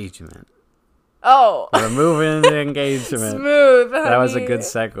 Engagement. Oh. We're moving the engagement. Smooth, honey. That was a good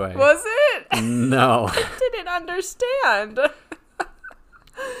segue. Was it? No. I didn't understand.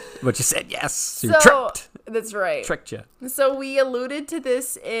 But you said yes. So you So, tricked. that's right. Tricked you. So we alluded to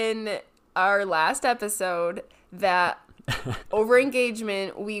this in our last episode that over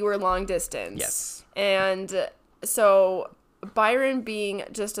engagement, we were long distance. Yes. And so Byron, being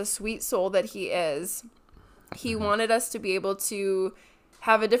just a sweet soul that he is, he wanted us to be able to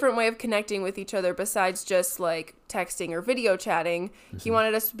have a different way of connecting with each other besides just like texting or video chatting. He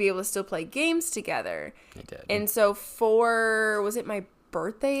wanted us to be able to still play games together. I did. And so was it my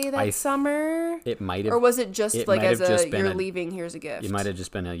birthday that summer? It might have. Or was it just it like might as have a just been you're a- leaving, here's a gift? It might have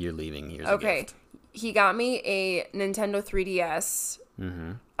just been a you're leaving. Here's a Okay. gift. He got me a Nintendo 3DS,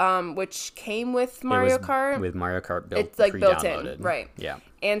 which came with It Mario was Kart. with Mario Kart built, It's like built in, pre-downloaded. right. Yeah.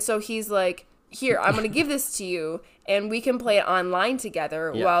 And so he's like, here, I'm going to give this to you, and we can play it online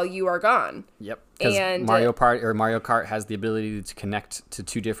together Yeah. while you are gone. Yep. Because And Mario Kart has the ability to connect to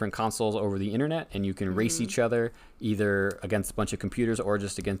two different consoles over the internet, and you can race each other either against a bunch of computers or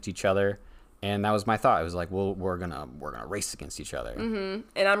just against each other. And that was my thought. I was like, well, we're gonna race against each other. And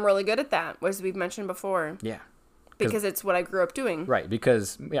I'm really good at that, as we've mentioned before, Yeah. because it's what I grew up doing. Right.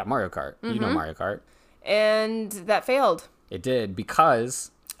 Because Mario Kart. You know Mario Kart. And that failed. It did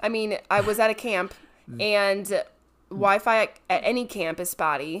because I mean, I was at a camp, and Wi-Fi at any camp is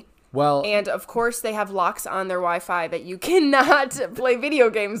spotty. well, And of course, they have locks on their Wi-Fi that you cannot play video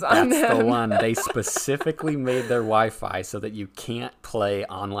games on that's them. the one. They specifically made their Wi-Fi so that you can't play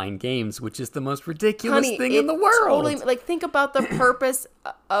online games, which is the most ridiculous Honey, thing in it the world. Totally, like, think about the purpose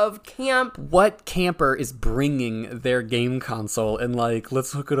of camp. What camper is bringing their game console and like,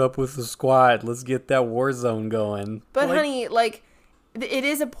 let's hook it up with the squad, let's get that Warzone going? But Like, honey, like, it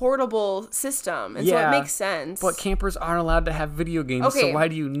is a portable system, and so Yeah, it makes sense. but campers aren't allowed to have video games, Okay, so why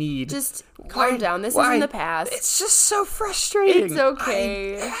do you need? just calm down. This is why- in the past. It's just so frustrating. It's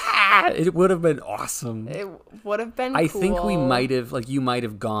okay. It would have been awesome. It would have been I cool. think we might have, like, you might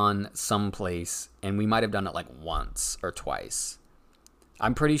have gone someplace and we might have done it like once or twice.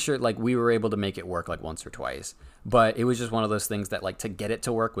 I'm pretty sure, like, we were able to make it work like once or twice. But it was just one of those things that, like, to get it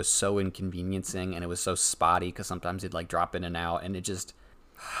to work was so inconveniencing and it was so spotty because sometimes it'd, like, drop in and out and it just.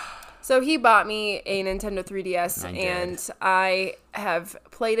 So he bought me a Nintendo 3DS, I did. and I have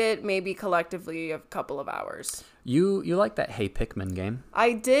played it maybe collectively a couple of hours. You like that Hey Pikmin game?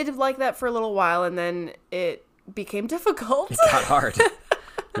 I did like that for a little while, and then it became difficult. It got hard.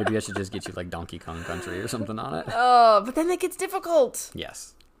 Maybe I should just get you, like, Donkey Kong Country or something on it. Oh, but then it gets difficult,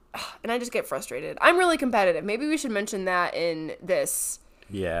 Yes. and I just get frustrated. I'm really competitive. Maybe we should mention that in this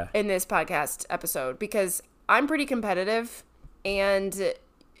Yeah. podcast episode, because I'm pretty competitive, and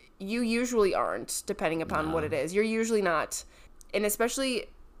you usually aren't, depending upon what it is. You're usually not. And especially,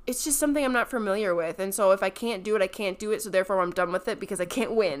 it's just something I'm not familiar with. And so if I can't do it, I can't do it. So therefore, I'm done with it because I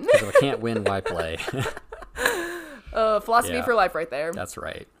can't win. If I can't win, why play? Philosophy Yeah. for life right there. That's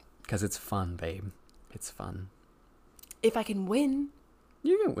right. Because it's fun, babe. It's fun. If I can win.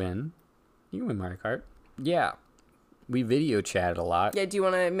 You can win. You can win Mario Kart. Yeah. We video chatted a lot. Yeah, do you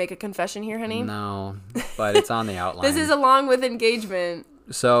want to make a confession here, honey? No, but it's on the outline. This is along with engagement.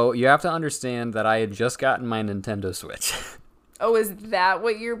 So you have to understand that I had just gotten my Nintendo Switch. Oh, is that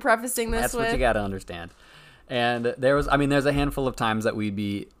what you're prefacing this That's with? what you got to understand. And there's a handful of times that we'd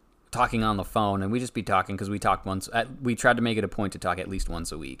be talking on the phone, and we'd just be talking because we talked once. We tried to make it a point to talk at least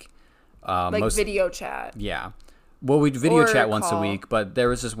once a week. Like video chat. Yeah. Well, we'd video Or chat once a call. week, but there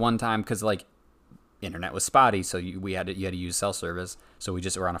was just one time because, like, internet was spotty, so you had to use cell service. So we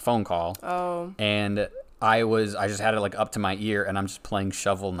just were on a phone call. Oh. And I just had it, like, up to my ear, and I'm just playing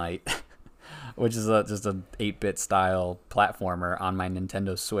Shovel Knight, which is just a 8-bit style platformer on my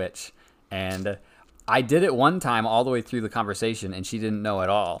Nintendo Switch. And I did it one time all the way through the conversation, and she didn't know at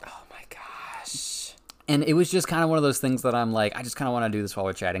all. Oh my gosh. And it was just kind of one of those things that I'm like, I just kind of want to do this while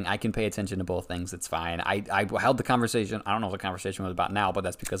we're chatting. I can pay attention to both things. It's fine. I held the conversation. I don't know what the conversation was about now, but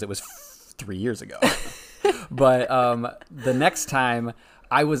that's because it was 3 years ago. But the next time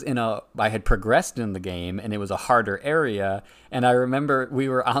I had progressed in the game and it was a harder area. And I remember we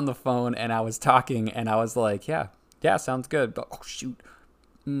were on the phone and I was talking and I was like, yeah, sounds good. But, oh, shoot.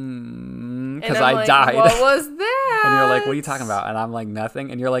 Because I like, died. What was that? And you're like, what are you talking about? And I'm like, nothing.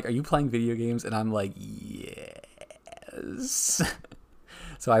 And you're like, are you playing video games? And I'm like, yes.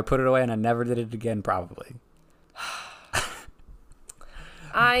 So I put it away and I never did it again, probably.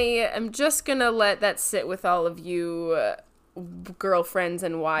 I am just gonna let that sit with all of you girlfriends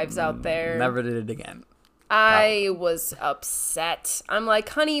and wives out there. Never did it again. I was upset. I'm like,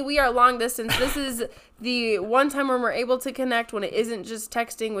 honey, we are long distance. This is the one time when we're able to connect when it isn't just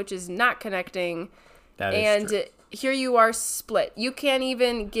texting, which is not connecting. That is true. Here you are split. You can't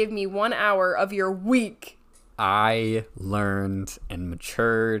even give me 1 hour of your week. I learned and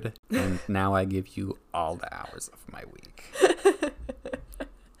matured, and now I give you all the hours of my week.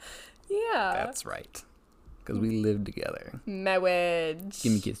 Yeah. That's right. Because we live together. Marriage.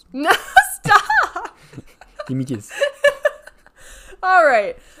 Give me a kiss. No, stop. Give me a kiss. All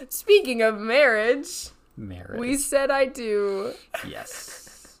right. Speaking of marriage, Marriage. we said I do.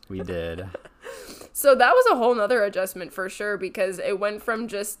 Yes, we did. So that was a whole nother adjustment for sure, because it went from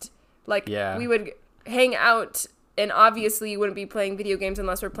just like we would hang out, and obviously you wouldn't be playing video games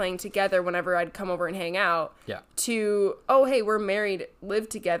unless we're playing together whenever I'd come over and hang out, to, oh, hey, we're married, live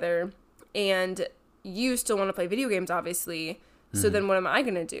together, and you still want to play video games, obviously. So then what am I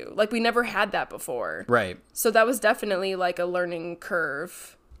going to do? Like, we never had that before. Right. So that was definitely like a learning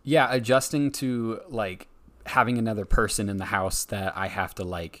curve. Yeah, adjusting to like having another person in the house that I have to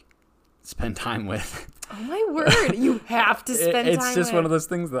like spend time with. Oh my word. You have to spend time with. It's just one of those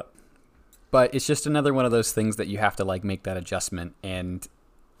things that, but it's just another one of those things that you have to like make that adjustment. And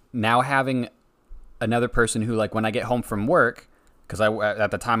now having another person who, like, when I get home from work, because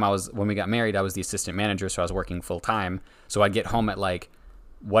at the time when we got married, I was the assistant manager, so I was working full time. So I'd get home at like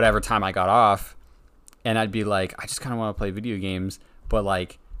whatever time I got off, and I'd be like, I just kind of want to play video games, but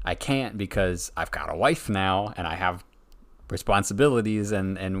like I can't because I've got a wife now and I have responsibilities,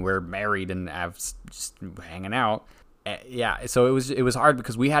 and we're married and I've just hanging out. Yeah, so it was hard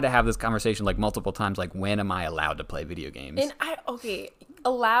because we had to have this conversation like multiple times, like, when am I allowed to play video games? And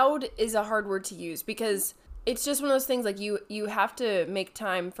allowed is a hard word to use, because it's just one of those things, like, you have to make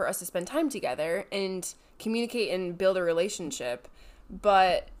time for us to spend time together and communicate and build a relationship.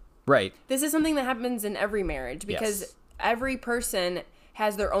 But right, this is something that happens in every marriage, because every person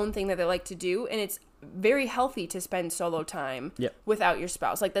has their own thing that they like to do, and it's very healthy to spend solo time without your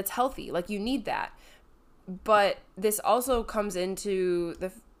spouse. Like, that's healthy. Like, you need that. But this also comes into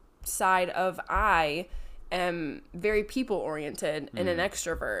the side of I am very people oriented and an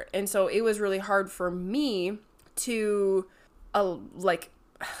extrovert, and so it was really hard for me to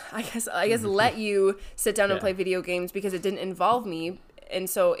I guess let you sit down and play video games, because it didn't involve me. And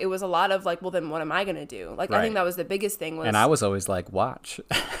so it was a lot of like, well, then what am I gonna do? Like, I think that was the biggest thing. And I was always like, watch.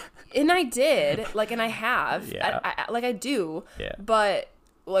 And I did, like, and I have, I do, but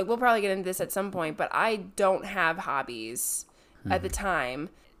like, we'll probably get into this at some point, but I don't have hobbies at the time,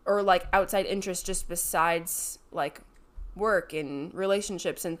 or like outside interests just besides like work and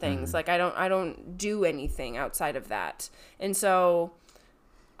relationships and things. Like, I don't do anything outside of that. And so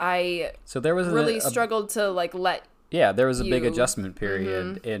there was really struggled to like there was a big adjustment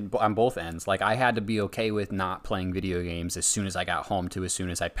period on both ends. Like, I had to be okay with not playing video games as soon as I got home to as soon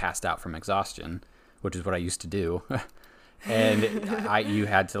as I passed out from exhaustion, which is what I used to do. And you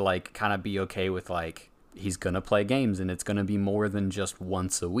had to like kind of be okay with like, he's going to play games and it's going to be more than just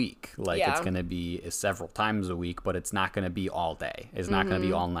once a week. Like, it's going to be several times a week, but it's not going to be all day. It's not going to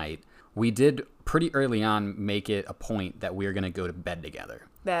be all night. We did pretty early on make it a point that we were going to go to bed together.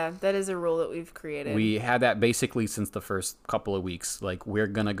 Yeah, that is a rule that we've created. We had that basically since the first couple of weeks. Like, we're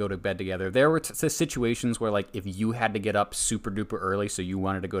going to go to bed together. There were situations where, like, if you had to get up super duper early, so you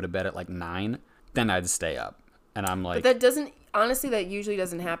wanted to go to bed at like 9, then I'd stay up. And I'm like... But that usually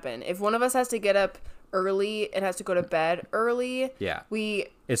doesn't happen. If one of us has to get up early and has to go to bed early, we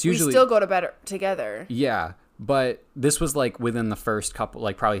still go to bed together. Yeah. But this was like within the first couple,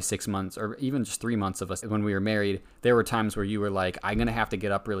 like probably 6 months or even just 3 months of us when we were married. There were times where you were like, I'm going to have to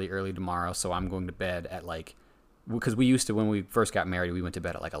get up really early tomorrow, so I'm going to bed at like, because we used to, when we first got married, we went to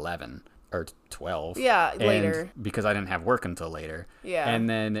bed at like 11 or 12. Yeah, later. Because I didn't have work until later. Yeah. And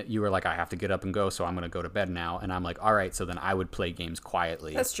then you were like, I have to get up and go, so I'm going to go to bed now. And I'm like, all right, so then I would play games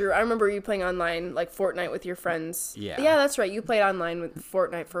quietly. That's true. I remember you playing online, like Fortnite with your friends. Yeah. Yeah, that's right. You played online with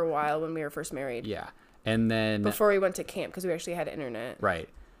Fortnite for a while when we were first married. Yeah. And then... Before we went to camp, because we actually had internet. Right.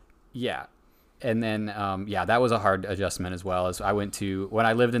 Yeah. And then, that was a hard adjustment as well. As when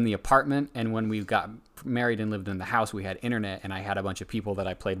I lived in the apartment, and when we got married and lived in the house, we had internet, and I had a bunch of people that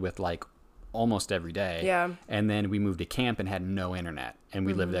I played with like almost every day. Yeah. And then we moved to camp and had no internet, and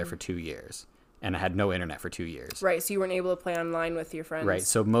we lived there for 2 years, and I had no internet for 2 years. Right. So you weren't able to play online with your friends. Right.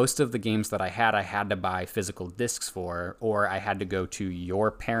 So most of the games that I had to buy physical discs for, or I had to go to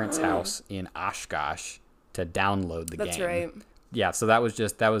your parents' house in Oshkosh to download the game. That's right. Yeah, so that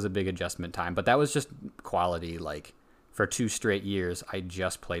was a big adjustment time, but that was just quality, like for 2 straight years, I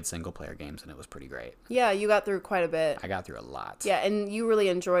just played single player games, and it was pretty great. Yeah, you got through quite a bit. I got through a lot. Yeah, and you really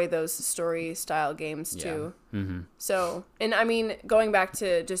enjoy those story style games too. Yeah. Mm-hmm. So, and I mean, going back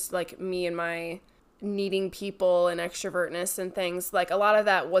to just like me and my needing people and extrovertness and things, like a lot of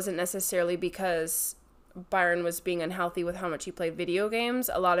that wasn't necessarily because Byron was being unhealthy with how much he played video games.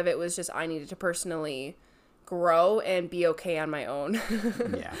 A lot of it was just I needed to personally grow and be okay on my own.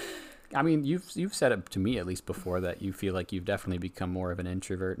 Yeah. I mean, you've said it to me at least before that you feel like you've definitely become more of an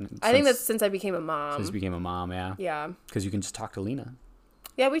introvert. I think that's since I became a mom. Since you became a mom, yeah. Yeah. Because you can just talk to Lena.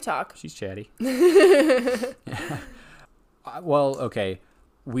 Yeah, we talk. She's chatty. Well, okay.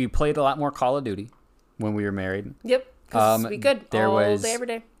 We played a lot more Call of Duty when we were married. Yep. Because we could all day, every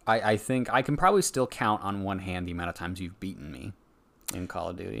day. I think I can probably still count on one hand the amount of times you've beaten me in Call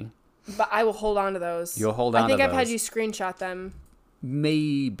of Duty. But I will hold on to those. You'll hold on to those. I think I've had you screenshot them.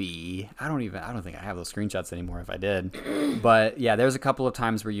 Maybe. I don't think I have those screenshots anymore if I did. But yeah, there's a couple of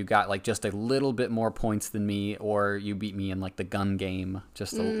times where you got like just a little bit more points than me, or you beat me in like the gun game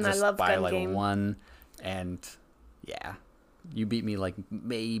just by like game. 1. And yeah, you beat me like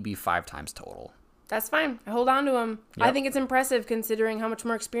maybe 5 times total. That's fine. I hold on to them. Yep. I think it's impressive considering how much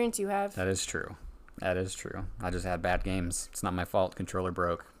more experience you have. That is true. I just had bad games. It's not my fault. Controller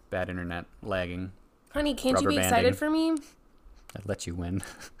broke. Bad internet. Lagging. Honey, can't you be excited for me? I'd let you win.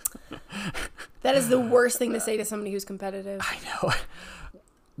 That is the worst thing to say to somebody who's competitive. I know.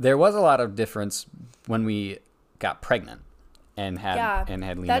 There was a lot of difference when we got pregnant and had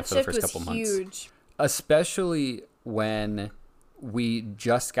Lena for the first couple months. That shift was huge. Especially when we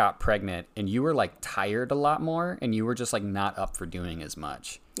just got pregnant and you were like tired a lot more and you were just like not up for doing as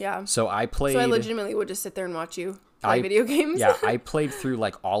much. Yeah. So I legitimately would just sit there and watch you play video games. Yeah, I played through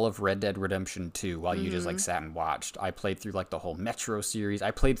like all of Red Dead Redemption 2 while you just like sat and watched. I played through like the whole Metro series. I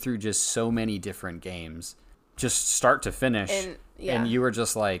played through just so many different games, just start to finish. And you were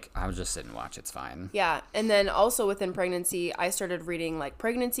just like, I was just sit and watch. It's fine. Yeah. And then also within pregnancy, I started reading like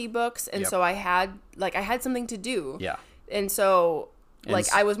pregnancy books. And so I had something to do. Yeah. And so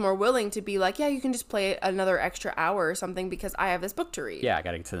I was more willing to be like, yeah, you can just play another extra hour or something because I have this book to read. Yeah, I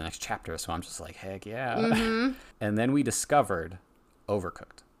got to get to the next chapter. So I'm just like, heck yeah. Mm-hmm. And then we discovered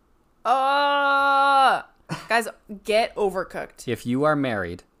Overcooked. Guys, get Overcooked. If you are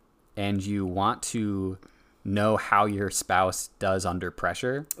married and you want to know how your spouse does under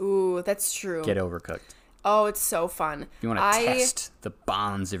pressure. Ooh, that's true. Get Overcooked. Oh, it's so fun. If you want to test the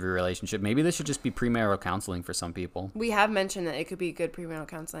bonds of your relationship, maybe this should just be premarital counseling for some people. We have mentioned that it could be good premarital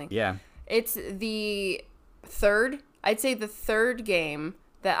counseling. Yeah. It's I'd say the third game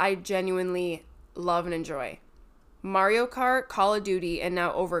that I genuinely love and enjoy. Mario Kart, Call of Duty, and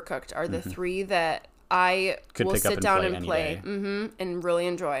now Overcooked are the 3 that I will sit down and play and really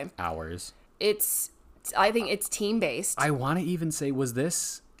enjoy. Hours. I think it's team-based. I want to even say, was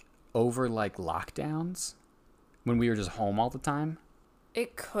this over like lockdowns when we were just home all the time?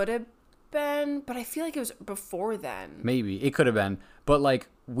 It could have been, but I feel like it was before then. Maybe it could have been, but like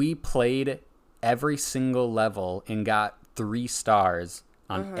we played every single level and got 3 stars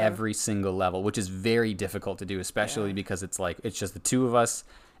on every single level, which is very difficult to do, especially because it's just the 2 of us,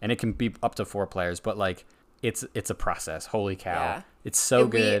 and it can be up to 4 players, but like it's a process. Holy cow. It's so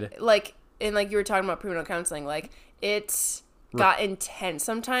good. Like you were talking about premarital counseling, like it's got intense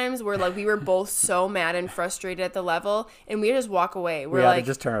sometimes where like we were both so mad and frustrated at the level and we just walk away. We had to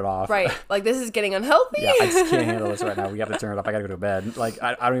just turn it off. Right. Like this is getting unhealthy. Yeah, I just can't handle this right now. We got to turn it off. I got to go to bed. Like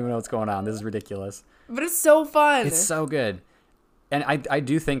I don't even know what's going on. This is ridiculous. But it's so fun. It's so good. And I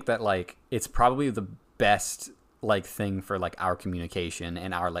do think that like it's probably the best like thing for like our communication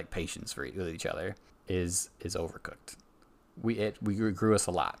and our like patience with each other is Overcooked. We grew us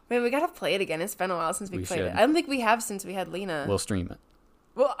a lot. Man, we gotta play it again. It's been a while since we played it. I don't think we have since we had Lena. We'll stream it.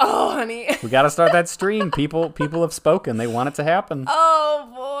 Well, oh, honey. We gotta start that stream. People have spoken. They want it to happen.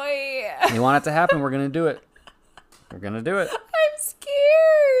 Oh boy. They want it to happen. We're gonna do it. We're gonna do it. I'm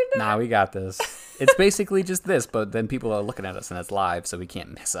scared. Nah, we got this. It's basically just this, but then people are looking at us and it's live, so we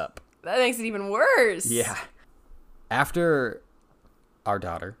can't mess up. That makes it even worse. Yeah. After our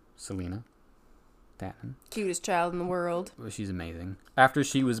daughter, Selena, cutest child in the world. She's amazing. After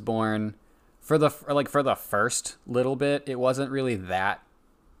she was born, for the first little bit, it wasn't really that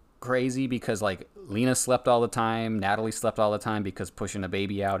crazy because like Lena slept all the time, Natalie slept all the time because pushing a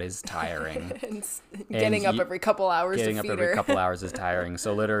baby out is tiring. and getting up every couple hours to feed her. Getting up every couple hours is tiring.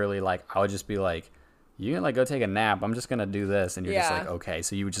 So literally, like I would just be like, "You can like go take a nap. I'm just gonna do this," and you're just like, "Okay."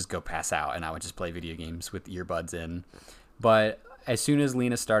 So you would just go pass out, and I would just play video games with earbuds in. But as soon as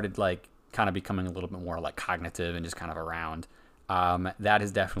Lena started like kind of becoming a little bit more like cognitive and just kind of around, that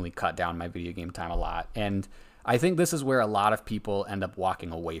has definitely cut down my video game time a lot. And I think this is where a lot of people end up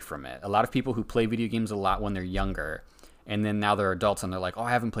walking away from it. A lot of people who play video games a lot when they're younger, and then now they're adults and they're like, oh,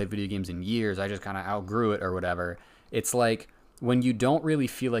 I haven't played video games in years. I just kind of outgrew it or whatever. It's like when you don't really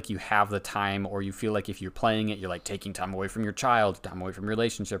feel like you have the time, or you feel like if you're playing it, you're like taking time away from your child, time away from your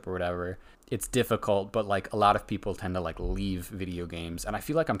relationship or whatever. It's difficult, but like a lot of people tend to like leave video games. And I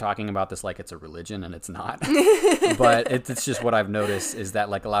feel like I'm talking about this like it's a religion, and it's not. But it's just what I've noticed is that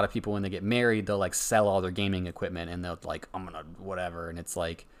like a lot of people, when they get married, they'll like sell all their gaming equipment and they'll like, I'm going to whatever. And it's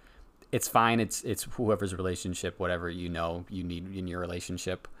like, it's fine. It's whoever's relationship, whatever you need in your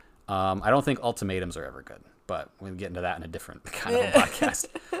relationship. I don't think ultimatums are ever good, but we'll get into that in a different kind of a podcast.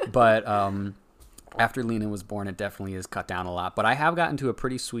 But after Lena was born, it definitely is cut down a lot. But I have gotten to a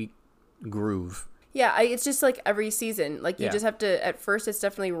pretty sweet groove. Yeah, it's just like every season. Like you just have to, at first it's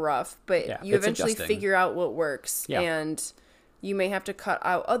definitely rough, but you eventually figure out what works. Yeah. And you may have to cut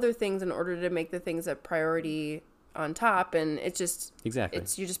out other things in order to make the things a priority on top, and it's just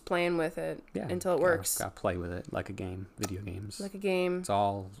you're just playing with it until it works. Gotta play with it like a game. Video games. Like a game. It's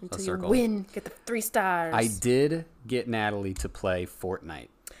all until a circle. You win. Get the 3 stars. I did get Natalie to play Fortnite.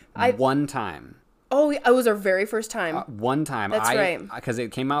 One time. Oh, it was our very first time. One time. That's right. Because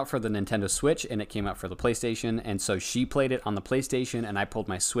it came out for the Nintendo Switch and it came out for the PlayStation. And so she played it on the PlayStation and I pulled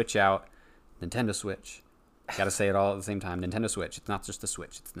my Switch out. Nintendo Switch. Got to say it all at the same time. Nintendo Switch. It's not just the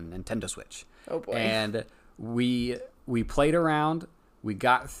Switch. It's the Nintendo Switch. Oh, boy. And we played around. We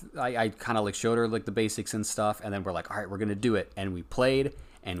got... I kind of like showed her like the basics and stuff. And then we're like, all right, we're going to do it. And we played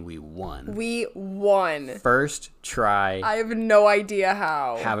and we won. We won. First try. I have no idea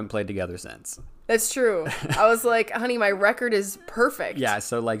how. Haven't played together since. That's true. I was like, honey, my record is perfect. Yeah,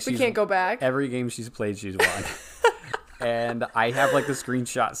 so like we can't go back. Every game she's played, she's won. And I have like the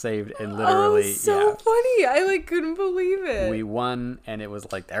screenshot saved and literally so funny. I like couldn't believe it. We won and it was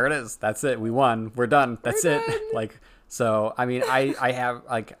like, there it is. That's it. We won. We're done. That's it. Like, so I mean, I have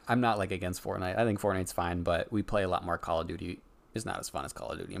like, I'm not like against Fortnite. I think Fortnite's fine, but we play a lot more Call of Duty. It's not as fun as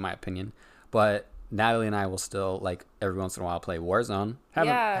Call of Duty in my opinion. But Natalie and I will still like every once in a while play Warzone.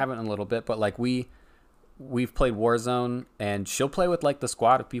 Haven't in a little bit, but like we've played Warzone and she'll play with like the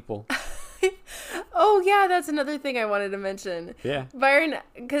squad of people. Oh yeah, that's another thing I wanted to mention. Yeah. Byron,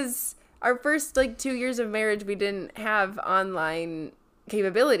 because our first like 2 years of marriage, we didn't have online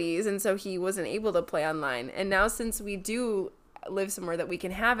capabilities, and so he wasn't able to play online. And now since we do live somewhere that we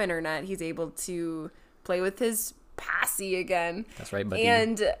can have internet, he's able to play with his posse again. That's right, buddy.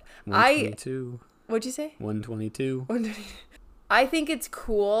 And 122. What'd you say? 122. I think it's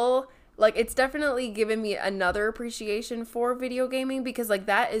cool. Like, it's definitely given me another appreciation for video gaming because, like,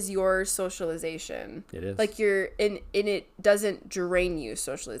 that is your socialization. It is. Like, it doesn't drain you,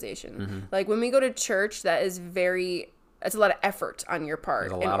 socialization. Mm-hmm. Like, when we go to church, it's a lot of effort on your part.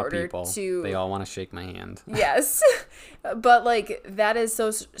 There's a lot of people. They all want to shake my hand. Yes. But, like, that is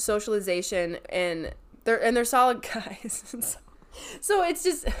socialization, and they're solid guys. So it's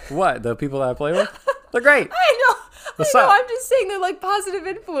just... What? The people that I play with? They're great. I know. What's up? I'm just saying they're like positive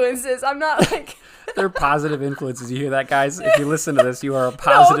influences. I'm not like... They're positive influences. You hear that, guys? If you listen to this, you are a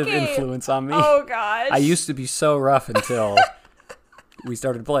positive influence on me. Oh, gosh. I used to be so rough until we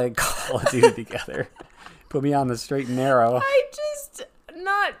started playing Call of Duty together. Put me on the straight and narrow.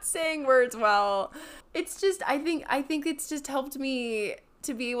 Not saying words well. It's just, I think it's just helped me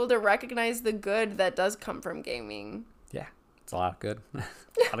to be able to recognize the good that does come from gaming. Yeah. It's a lot of good. A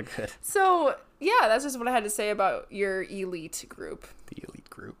lot of good. So, yeah, that's just what I had to say about your elite group. The elite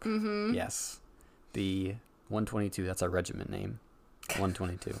group. Mm-hmm. Yes. The 122, that's our regiment name.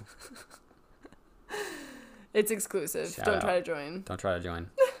 122. It's exclusive. Don't try to join. Don't try to join.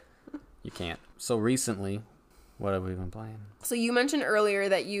 You can't. So recently, what have we been playing? So you mentioned earlier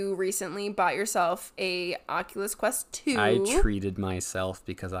that you recently bought yourself a Oculus Quest 2. I treated myself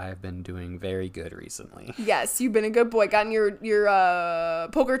because I have been doing very good recently. Yes, you've been a good boy. Gotten your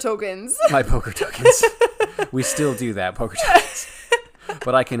poker tokens. My poker tokens. We still do that, poker tokens.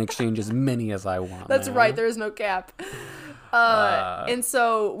 But I can exchange as many as I want. That's now. Right. There is no cap. And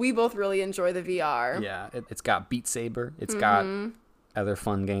so we both really enjoy the VR. Yeah. It's got Beat Saber. It's got other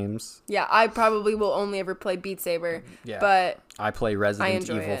fun games. Yeah, I probably will only ever play Beat Saber. Yeah. But I play Resident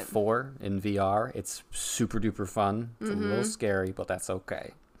Evil 4 in VR. It's super duper fun. It's a little scary, but that's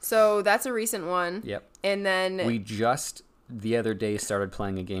okay. So that's a recent one. Yep. And then we just the other day started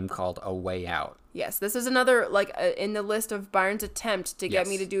playing a game called A Way Out. Yes, this is another in the list of Byron's attempt to get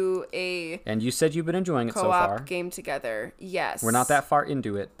me to do a And you said you've been enjoying it so far. Co-op game together. Yes. We're not that far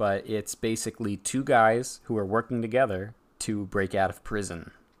into it, but it's basically two guys who are working together to break out of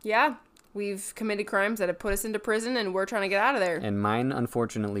prison. Yeah. We've committed crimes that have put us into prison and we're trying to get out of there. And mine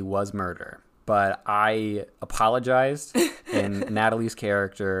unfortunately was murder. but I apologized, and Natalie's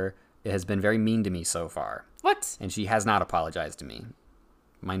character has been very mean to me so far. What? And she has not apologized to me.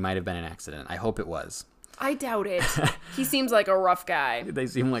 Mine might have been an accident. I hope it was. I doubt it. He seems like a rough guy. They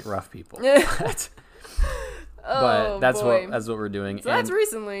seem like rough people. Oh, but that's boy. what we're doing. So that's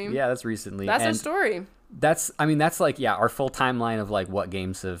recently. Yeah, that's recently. That's our And story. that's like, yeah, our full timeline of like what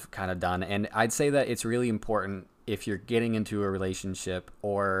games have kind of done. And I'd say that it's really important if you're getting into a relationship,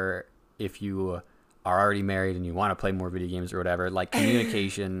 or if you are already married and you want to play more video games or whatever, like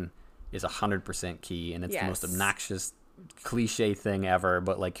communication is 100% key. And it's the most Yes. obnoxious cliche thing ever,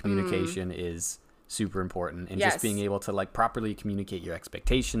 but like communication is super important. And Yes. just being able to like properly communicate your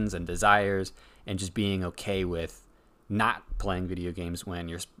expectations and desires, and just being okay with not playing video games when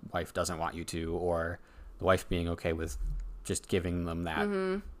your wife doesn't want you to, or the wife being okay with just giving them that,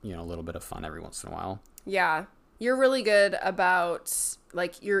 you know, a little bit of fun every once in a while. Yeah. You're really good about,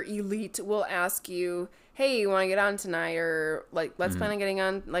 like, your elite will ask you, hey, you want to get on tonight? Or, like, let's plan on getting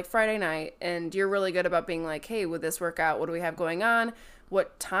on, like, Friday night. And you're really good about being like, hey, would this work out? What do we have going on?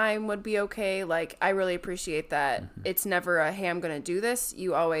 What time would be okay? Like, I really appreciate that. It's never a, hey, I'm going to do this.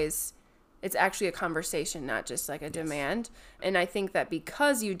 You always... It's actually a conversation, not just like a demand. And I think that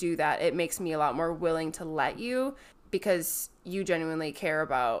because you do that, it makes me a lot more willing to let you, because you genuinely care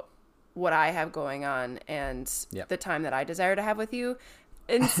about what I have going on and the time that I desire to have with you.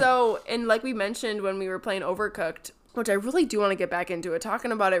 And so, and like we mentioned when we were playing Overcooked, which I really do want to get back into it,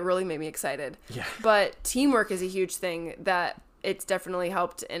 talking about it really made me excited. Yeah. But teamwork is a huge thing that it's definitely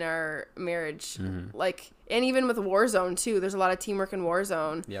helped in our marriage. Like, and even with Warzone too, there's a lot of teamwork in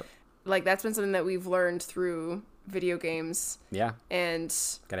Warzone. Yep. Like, that's been something that we've learned through video games. Yeah. And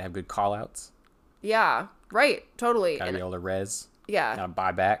Gotta have good call outs. yeah, right. Totally. Gotta And, be able to res. yeah. Gotta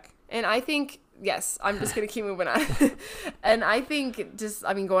buy back. And I think, yes, I'm just going to keep moving on. And I think just,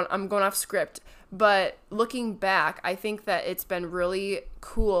 I'm going off script, but looking back, I think that it's been really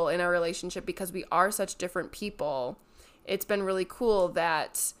cool in our relationship because we are such different people. It's been really cool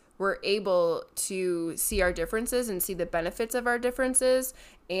that we're able to see our differences and see the benefits of our differences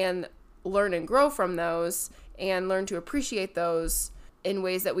and learn and grow from those and learn to appreciate those in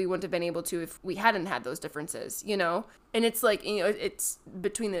ways that we wouldn't have been able to if we hadn't had those differences, you know? And it's like, you know, it's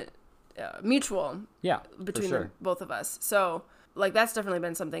between the mutual Yeah. between for sure. both of us. So, like, that's definitely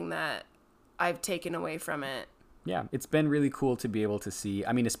been something that I've taken away from it. Yeah. It's been really cool to be able to see.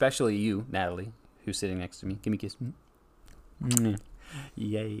 I mean, especially you, Natalie, who's sitting next to me. Give me a kiss.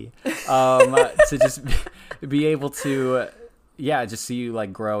 Yay. To just be able to, just see you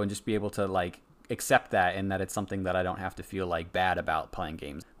like grow and just be able to like accept that, and that it's something that I don't have to feel like bad about playing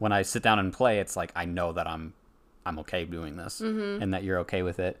games. When I sit down and play, it's like I know that I'm okay doing this, and that you're okay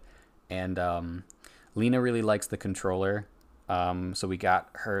with it. And Lena really likes the controller, so we got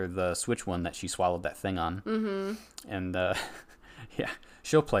her the Switch one that she swallowed that thing on. And yeah,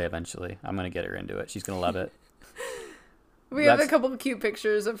 she'll play eventually. I'm gonna get her into it. She's gonna love it. We have a couple of cute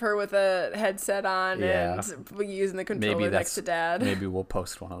pictures of her with a headset on Yeah. and using the controller next to Dad. Maybe we'll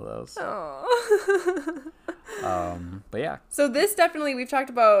post one of those. But yeah. So this definitely, we've talked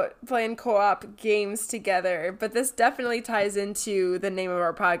about playing co-op games together, but this definitely ties into the name of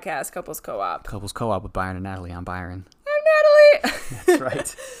our podcast, Couples Co-op. Couples Co-op with Byron and Natalie. I'm Byron. I'm Natalie! That's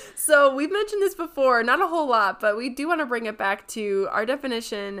right. So we've mentioned this before, not a whole lot, but we do want to bring it back to our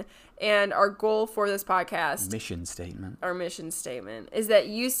definition and our goal for this podcast. Mission statement. Our mission statement is that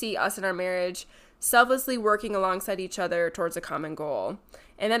you see us in our marriage selflessly working alongside each other towards a common goal.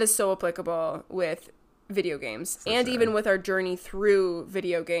 And that is so applicable with video games and sure. even with our journey through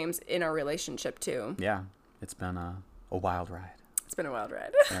video games in our relationship too. Yeah. It's been a wild ride. It's been a wild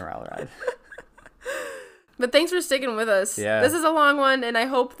ride. But thanks for sticking with us. Yeah. This is a long one, and I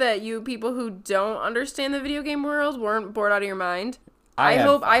hope that you people who don't understand the video game world weren't bored out of your mind. I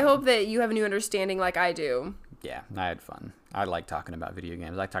hope that you have a new understanding like I do. Yeah, I had fun. I like talking about video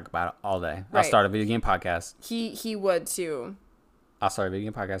games. I talk about it all day. Right. I'll start a video game podcast. He would too. I'll start a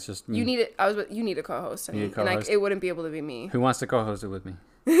video game podcast. Just You need it. You need a co-host. I Need a mean, and co-host? it wouldn't be able to be me. Who wants to co-host it with me?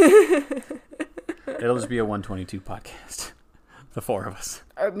 It'll just be a 122 podcast. The four of us.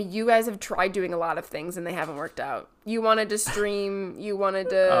 I mean, you guys have tried doing a lot of things and they haven't worked out. You wanted to stream. You wanted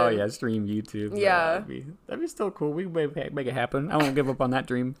to. Oh yeah, stream YouTube. Yeah. That'd be still cool. We can make it happen. I won't give up on that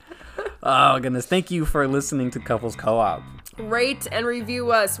dream. Oh goodness! Thank you for listening to Couples Co-op. Rate and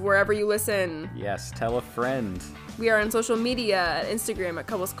review us wherever you listen. Yes, tell a friend. We are on social media at Instagram at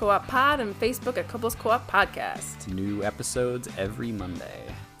Couples Co-op Pod and Facebook at Couples Co-op Podcast. New episodes every Monday.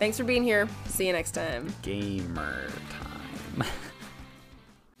 Thanks for being here. See you next time. Gamer time.